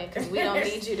important because we don't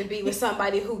need you to be with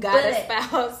somebody who got a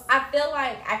spouse. I feel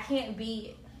like I can't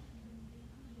be...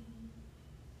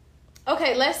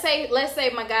 Okay, let's say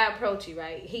my guy approached you,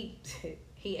 right? He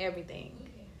everything.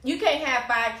 You can't have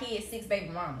 5 kids, 6 baby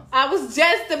mamas. I was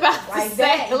just about to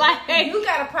say, that. like, you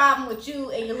got a problem with you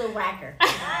and your little whacker.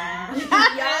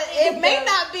 It may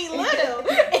not be little.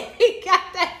 He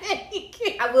got that many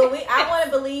kids. I want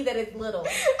to believe that it's little.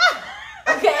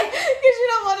 Okay, because you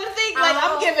don't want to think like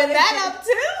I'm giving that up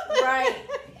too. Right?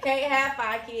 Can't have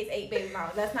 5 kids, 8 baby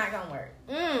mamas. That's not gonna work.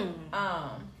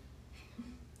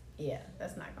 Yeah,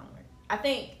 that's not gonna work. I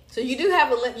think so. You do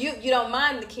have you don't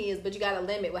mind the kids, but you got a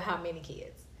limit with how many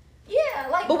kids. Yeah,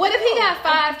 like. But what if he got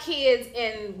 5 kids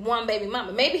and 1 baby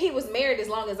mama? Maybe he was married as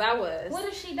long as I was. What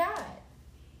if she died?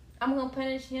 I'm gonna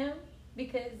punish him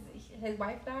because his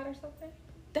wife died or something?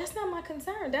 That's not my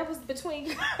concern. That was between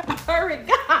her and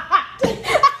God. I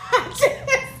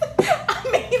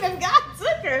mean, if God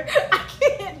took her, I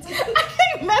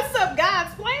can't mess up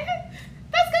God's plan.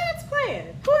 That's God's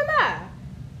plan. Who am I?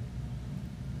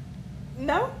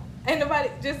 No? Ain't nobody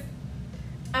just...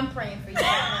 I'm praying for you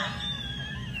right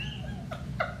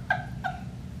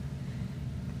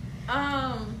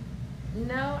now.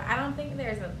 No, I don't think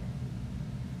there's a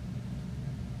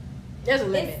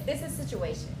limit. It's a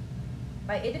situation.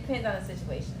 Like, it depends on the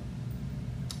situation.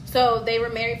 So they were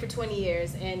married for 20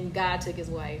 years and God took his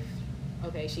wife.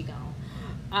 Okay, she gone.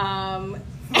 And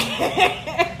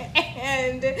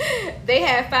they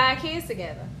had 5 kids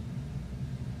together.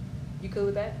 You cool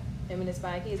with that? Him and his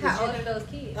 5 kids. How old are those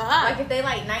kids? Like, if they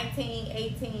like 19,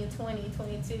 18, 20,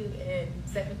 22, and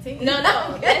 17? No.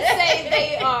 Let's say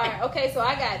they are... Okay, so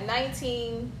I got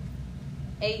 19,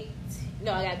 8...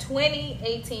 No, I got 20,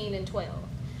 18, and 12.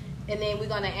 And then we're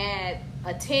going to add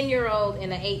a 10-year-old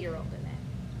and an 8-year-old in that.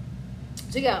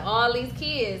 So you got all these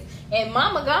kids. And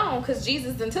mama gone because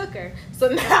Jesus done took her. So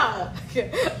now, I'm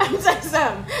telling you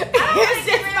something.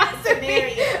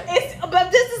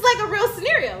 But this is like a real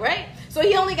scenario, right? So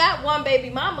he only got 1 baby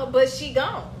mama, but she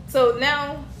gone. So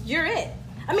now you're it.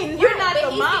 I mean, you're not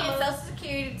the mama. Social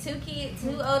Security, 2 kids,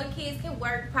 2 older kids can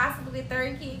work. Possibly a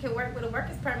 3rd kid can work with a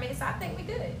worker's permit. So I think we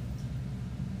good.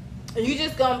 You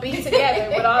just gonna be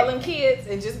together with all them kids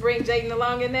and just bring Jaden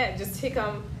along in that? Just take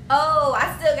them. Oh,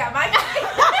 I still got my kids.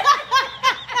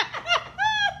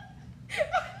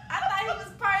 I thought he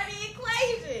was part of the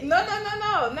equation.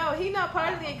 No. He not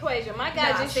part of the equation. My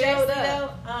guy just showed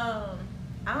up. Though,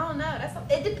 I don't know.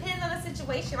 It depends on the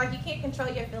situation. Like, you can't control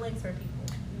your feelings for people.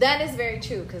 That is very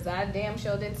true because I damn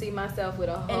sure didn't see myself with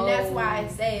a whole. And that's why I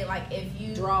say, like, if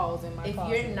you draws in my if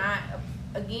closet. you're not.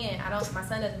 Again, my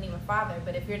son doesn't need a father,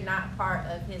 but if you're not part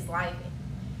of his life,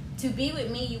 to be with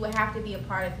me, you would have to be a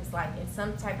part of his life in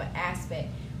some type of aspect.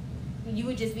 You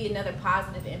would just be another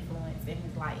positive influence in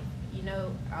his life, you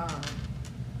know.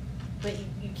 But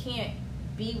you can't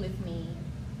be with me.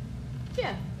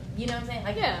 Yeah. You know what I'm saying?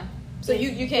 Like, yeah. So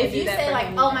you can't if do you that say for like,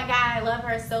 him oh either. my God, I love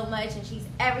her so much and she's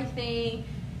everything,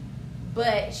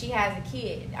 but she has a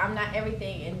kid. I'm not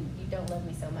everything, and you don't love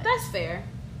me so much. That's fair.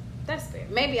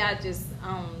 Maybe I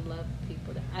don't love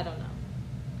people that I don't know.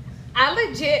 I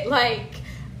legit, like,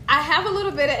 I have a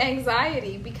little bit of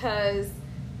anxiety because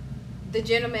the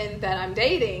gentleman that I'm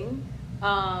dating,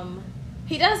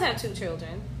 he does have 2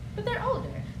 children. But they're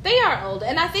older. They are older.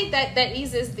 And I think that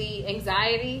eases the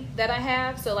anxiety that I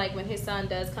have. So, like, when his son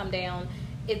does come down,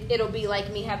 it'll be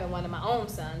like me having one of my own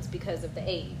sons because of the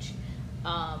age.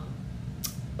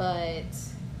 But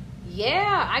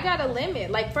Yeah, I got a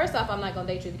limit. Like, first off, I'm not gonna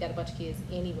date you if you got a bunch of kids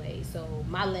anyway. So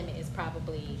my limit is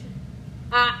probably,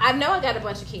 I know I got a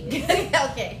bunch of kids.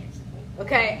 Okay.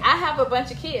 Okay, I have a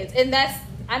bunch of kids, and that's,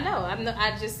 I know.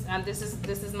 This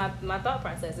is my thought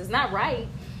process. It's not right,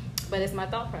 but it's my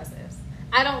thought process.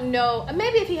 I don't know.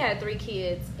 Maybe if he had 3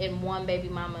 kids and 1 baby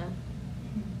mama,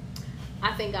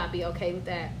 I think I'd be okay with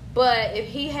that. But if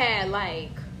he had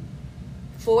like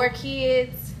 4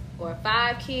 kids or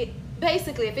 5 kids,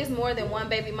 basically, if it's more than 1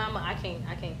 baby mama, I can't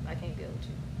deal with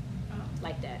you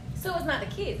like that. So it's not the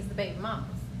kids; it's the baby mamas.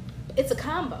 It's a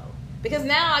combo. Because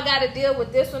now I got to deal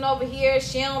with this one over here.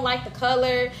 She don't like the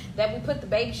color that we put the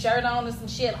baby shirt on or some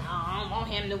shit. Like, oh, I don't want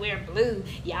him to wear blue.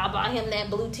 Y'all bought him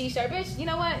that blue t-shirt. Bitch, you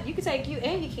know what? You can take you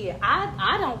and your kid.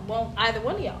 I don't want either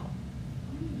one of y'all.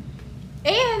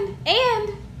 And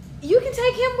you can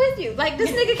take him with you. Like, this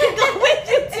nigga can go with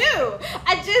you too.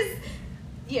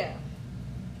 Yeah.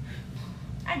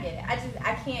 I get it.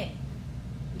 I can't.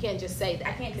 You can't just say that.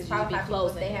 I can't because disqualify you'd be people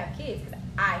if closing. they have kids because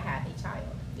I have a child.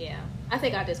 Yeah. I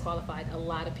think I disqualified a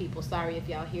lot of people. Sorry if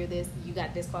y'all hear this. You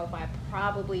got disqualified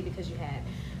probably because you had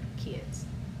kids.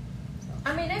 So.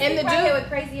 I mean, And there's the people out dude- here with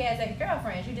crazy ass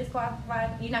ex-girlfriends. You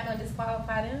disqualified. You're not gonna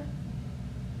disqualify them.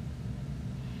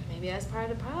 Maybe that's part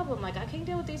of the problem. Like, I can't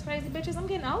deal with these crazy bitches. I'm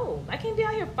getting old. I can't be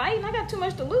out here fighting. I got too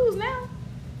much to lose now.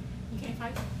 You can't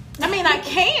fight. I mean, I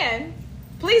can.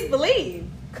 Please believe.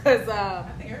 Because, I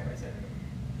think everybody said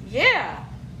it. yeah.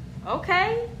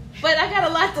 Okay. But I got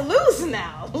a lot to lose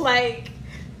now. Like,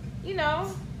 you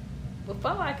know,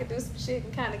 before I could do some shit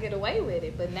and kind of get away with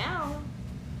it. But now,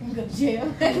 You go to jail.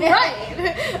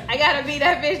 right. I got to be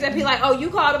that bitch that be like, oh, you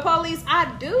call the police?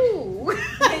 I do. You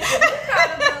call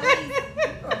the police.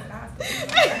 You going to the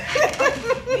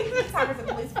hospital. We talking to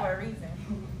the police for a reason.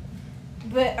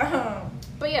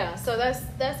 But yeah, so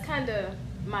that's kind of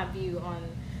my view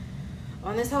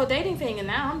on this whole dating thing. And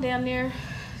now I'm damn near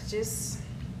just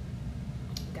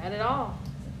got it all.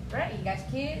 Right, you got your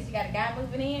kids, you got a guy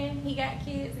moving in, he got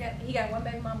kids, he got 1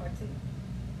 baby mama or 2.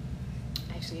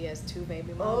 Actually, he has 2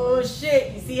 baby mamas. Oh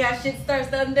shit, you see how shit starts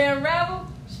to unravel?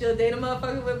 She'll date a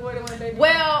motherfucker with more than 1 baby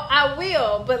Well, I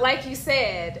will, but like you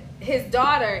said, his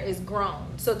daughter is grown.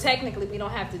 So technically we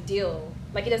don't have to deal,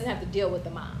 like he doesn't have to deal with the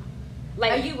mom.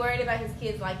 Like, Are you worried about his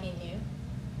kids liking you?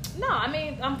 No, I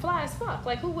mean, I'm fly as fuck.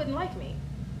 Like, who wouldn't like me?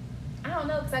 I don't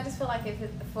know, because I just feel like if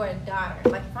it's for a daughter,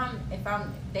 like if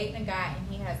I'm dating a guy and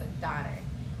he has a daughter,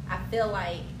 I feel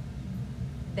like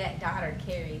that daughter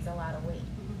carries a lot of weight.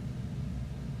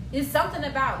 It's something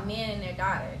about men and their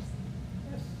daughters.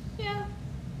 Yeah.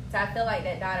 So I feel like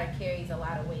that daughter carries a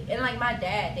lot of weight. And like my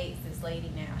dad dates this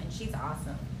lady now, and she's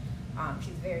awesome.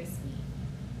 She's very sweet,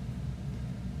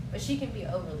 but she can be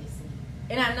overly sweet.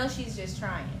 And I know she's just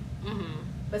trying. Mm-hmm.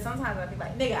 But sometimes I'll be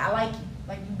like, nigga, I like you.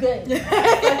 Like, you good.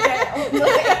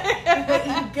 Like,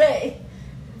 you good.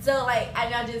 So, like,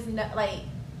 I just, like,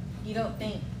 you don't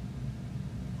think.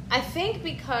 I think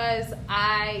because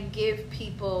I give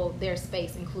people their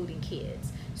space, including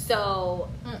kids. So,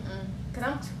 Because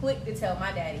I'm quick to tell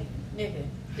my daddy, nigga,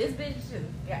 this bitch is,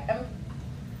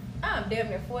 I'm damn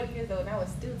near 40 years old, and I would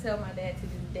still tell my dad to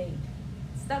this day,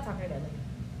 stop talking to that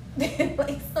lady.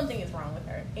 Like, something is wrong with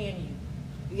her and you.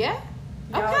 yeah.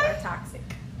 Y'all Okay. are toxic.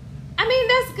 I mean,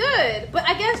 that's good. But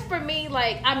I guess for me,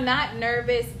 like, I'm not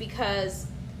nervous because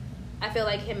I feel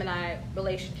like him and I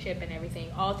relationship and everything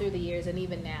all through the years and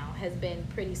even now has been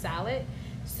pretty solid.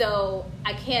 So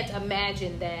I can't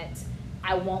imagine that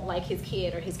I won't like his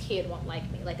kid or his kid won't like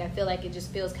me. Like, I feel like it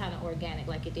just feels kind of organic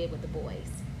like it did with the boys.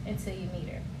 Until you meet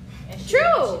her. And she True.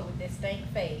 meets you with this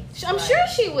stank face. I'm Like, sure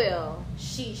she will.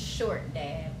 she's short,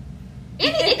 Dad.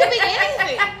 It could be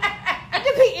anything. It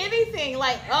could be anything.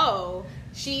 Like, oh,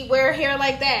 she wear hair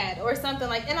like that or something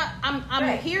like. And I'm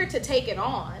Right. here to take it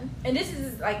on. And this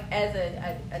is like as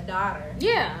a daughter.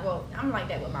 Yeah. Well, I'm like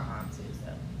that with my mom too.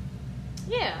 So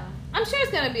Yeah, I'm sure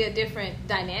it's gonna be a different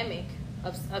dynamic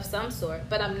of some sort,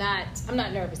 but I'm not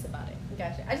nervous about it.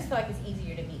 gotcha. I just feel like it's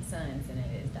easier to meet sons than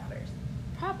it is daughters.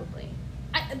 Probably,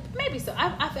 maybe so.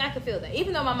 I could feel that.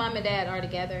 Even though my mom and dad are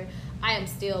together, I am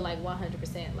still like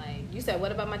 100% like. You said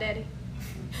what about my daddy?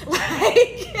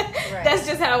 Like, that's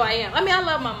just how I am. I mean, I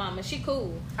love my mama. She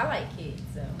cool. I like kids,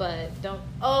 so. But don't.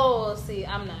 Oh, see,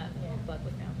 I'm not. Yeah. Fuck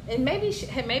with him. And maybe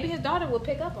maybe his daughter will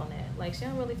pick up on that. Like, she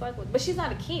don't really fuck with. But she's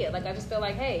not a kid. Like, I just feel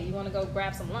like, hey, you want to go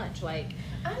grab some lunch? Like,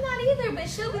 I'm not either, but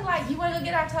she'll be like, "You want to go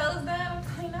get our toes done?"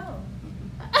 I'm like, "No."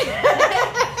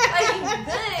 Like, you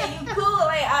good, you cool.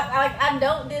 Like I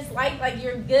don't dislike. Like,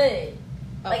 you're good.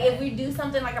 Like, Okay. if we do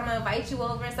something, like I'm gonna invite you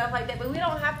over and stuff like that, but we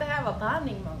don't have to have a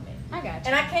bonding moment. I got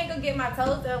you. And I can't go get my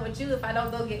toes done with you if I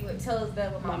don't go get my toes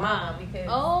done with my mama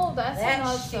because that's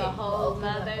that shit a whole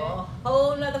nother. a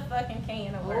whole nother fucking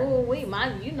can of work. Oh, wait,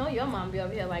 you know your mom be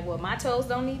over here like, well, my toes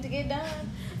don't need to get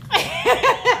done.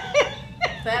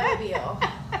 That would be a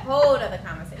whole other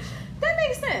conversation. That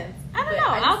makes sense. I don't But know.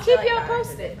 I just I'll feel keep like y'all ours are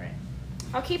posted. different.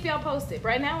 I'll keep y'all posted.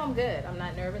 Right now, I'm good. I'm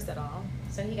not nervous at all.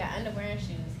 So he got underwear and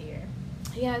shoes here.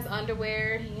 He has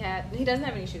underwear. He doesn't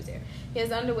have any shoes here. He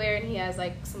has underwear and he has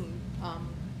like some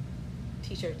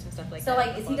t-shirts and stuff like So that.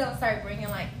 like, is he gonna start bringing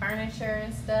like furniture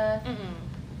and stuff?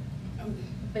 Mm-mm.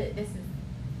 But this is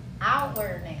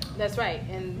our now. That's right.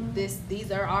 And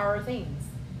these are our things,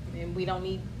 and we don't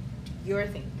need your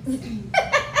things.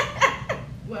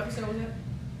 What episode was that?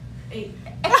 8.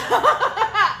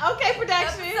 Okay,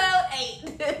 production. Episode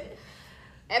 8.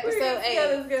 Episode 8.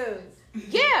 This goes.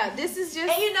 Yeah, this is just.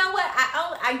 And you know what?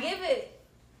 I give it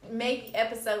maybe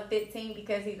episode 15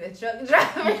 because he's a truck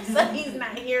driver, so he's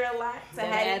not here a lot to Gotta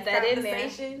have add these that in there.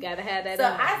 conversations. Gotta have that So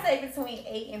in there. I say between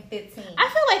 8 and 15. I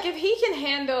feel like if he can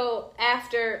handle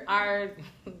after our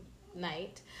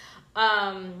night,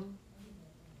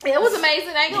 it was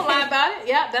amazing. I ain't gonna lie about it.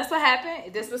 Yeah, that's what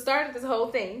happened. This was started this whole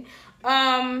thing.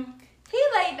 He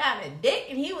laid down a dick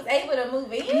and he was able to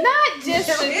move in. Not just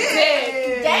the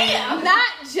dick. Damn. Not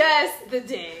just the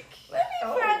dick. Let me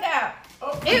find out.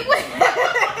 It was.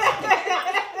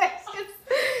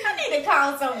 I need to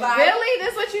call somebody. Really?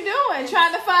 That's what you're doing?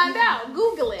 Trying to find out?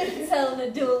 Google it. Tell him to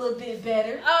do a little bit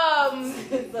better. It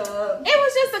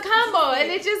was just a combo, and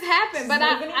it just happened. But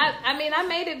I mean, I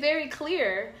made it very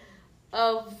clear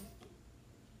of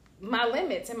my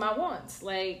limits and my wants.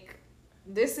 Like,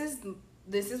 this is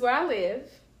where I live.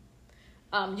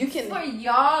 You can where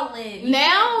y'all live.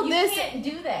 Now you this can't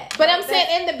do that. But I'm saying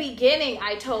in the beginning,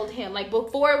 I told him, like,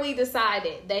 before we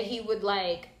decided that he would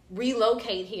like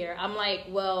relocate here, I'm like,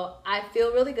 well, I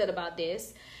feel really good about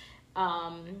this.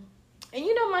 And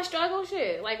you know my struggle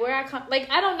shit, like where I come, like,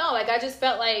 I don't know, like I just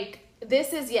felt like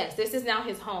this is now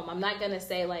his home. I'm not gonna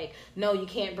say like, no, you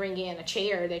can't bring in a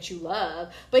chair that you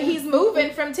love, but he's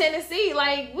moving from Tennessee.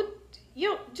 Like, what?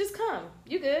 You just come.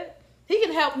 You good? He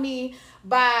can help me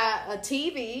buy a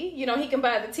TV. You know, he can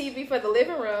buy the TV for the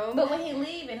living room. But when he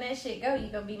leave and that shit go, you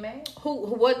gonna be mad?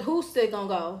 Who's still gonna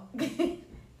go?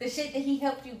 The shit that he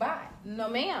helped you buy. No,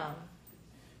 ma'am.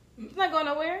 He's not going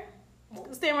nowhere.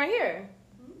 Staying right here.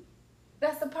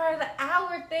 That's a part of the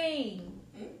hour thing.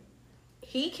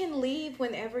 He can leave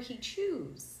whenever he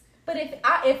chooses. But if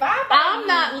I buy I'm you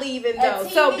not leaving a though.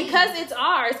 So TV because it's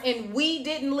ours and we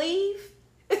didn't leave.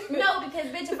 No, because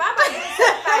bitch, if I buy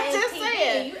you Just a TV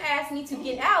saying. and you ask me to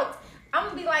get out, I'm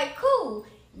gonna be like, cool.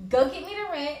 Go get me the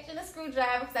wrench and a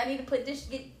screwdriver because I need to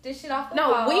get this shit off the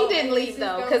wall. No, we didn't leave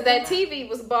though because that TV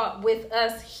was bought with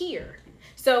us here.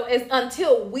 So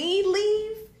until we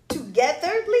leave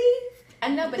together, I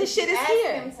know, but this if shit you is ask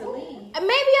here. him to leave. Maybe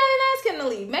I didn't ask him to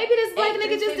leave. Maybe this black 8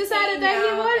 nigga through just 15, decided that he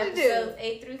y'all, wanted to do. episodes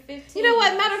 8 through 15. You know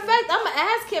what? Matter of fact, I'm gonna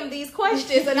ask him these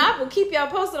questions, and I will keep y'all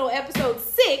posted on episode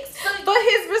 6 for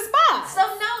his response. So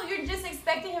no, you're just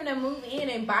expecting him to move in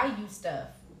and buy you stuff.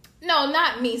 No,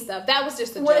 not me stuff. That was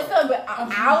just a Well, joke. it's gonna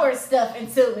be our stuff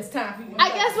until it's time for you. I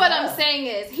guess what I'm saying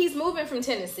is he's moving from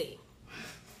Tennessee.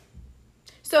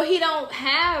 So he don't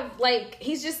have, like,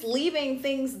 he's just leaving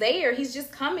things there. He's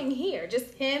just coming here.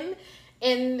 Just him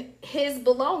and his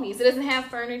belongings. He doesn't have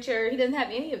furniture. He doesn't have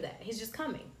any of that. He's just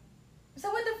coming.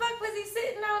 So what the fuck was he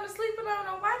sitting on or sleeping on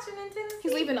or watching in Tennessee?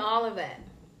 He's leaving all of that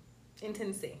in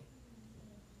Tennessee.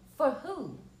 For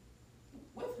who?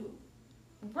 With who?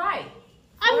 Right.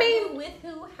 I For mean, who, with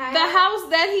who? How? the house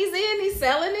that he's in, he's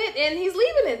selling it and he's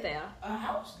leaving it there. A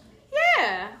house?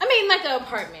 Yeah. I mean, like an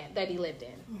apartment that he lived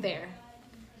in there.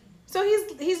 So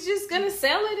he's just gonna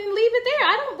sell it and leave it there.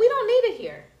 We don't need it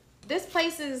here. This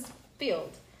place is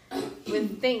filled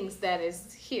with things that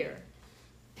is here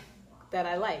that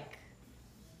I like.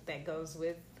 That goes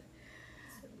with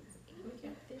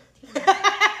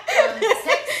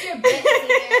Text your bets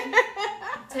in.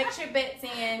 Text your bets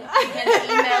in. You can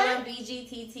email them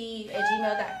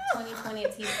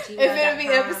bgtt@gmail.2020@gmail.com. If it'll be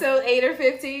episode 8 or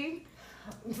 15.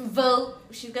 Vote.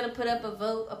 She's gonna put up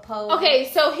a poll.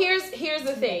 Okay, so here's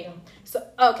the thing.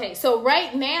 So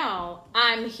right now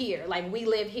I'm here. Like, we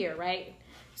live here, right?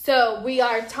 So we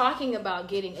are talking about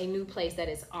getting a new place that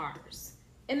is ours.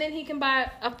 And then he can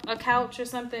buy a couch or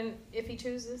something if he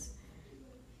chooses.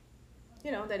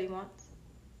 You know, that he wants.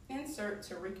 Insert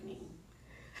to Rickney.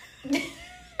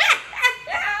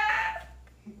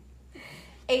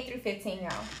 8 through 15,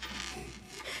 y'all.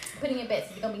 Putting in bets.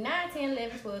 It's going to be 9, 10,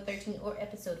 11, 12, 13, or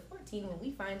episode 14 when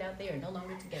we find out they are no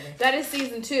longer together. That is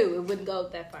season 2. It wouldn't go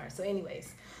that far. So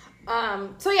anyways.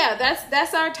 So yeah,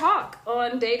 that's our talk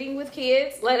on dating with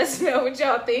kids. Let us know what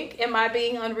y'all think. Am I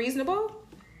being unreasonable?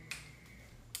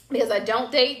 Because I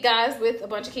don't date guys with a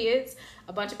bunch of kids,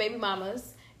 a bunch of baby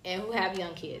mamas, and who have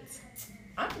young kids.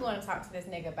 I'm going to talk to this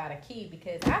nigga about a key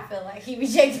because I feel like he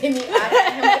rejected me. I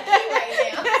don't have a key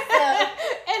right now.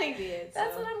 So And he did.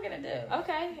 that's what I'm going to do.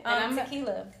 Okay. And I'm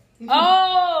Tequila.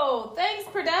 Oh, thanks,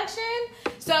 production.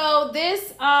 So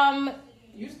this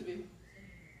Used to be.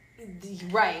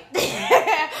 right.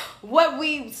 What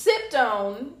we sipped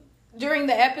on during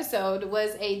the episode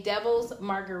was a devil's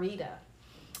margarita.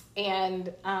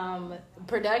 And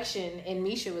production and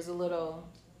Misha was a little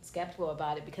skeptical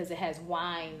about it because it has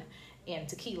wine and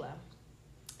tequila.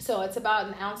 So it's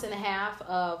about 1.5 ounces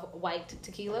of white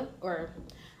tequila or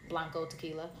Blanco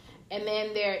tequila. And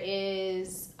then there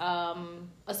is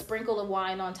a sprinkle of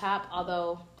wine on top,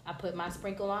 although I put my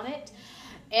sprinkle on it.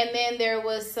 And then there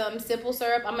was some simple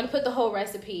syrup. I'm going to put the whole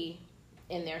recipe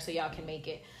in there so y'all can make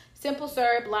it. Simple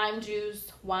syrup, lime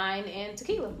juice, wine, and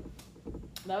tequila.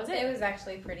 That was it. It was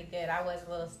actually pretty good. I was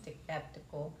a little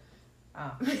skeptical.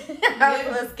 I was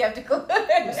a little skeptical.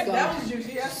 That was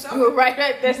juicy. Yeah,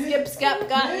 Right. The skip.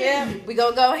 Yeah. We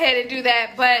gonna go ahead and do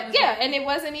that. But yeah, and it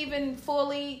wasn't even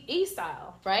fully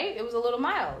E-style, right? It was a little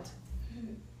mild.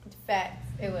 Facts.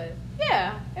 It was.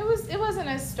 Yeah, it wasn't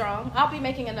as strong. I'll be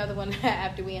making another one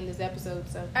after we end this episode.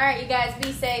 So, All right, you guys,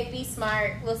 be safe, be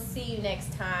smart. We'll see you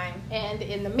next time. and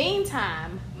in the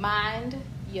meantime, mind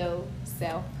your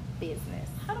self business.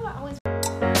 How do I always...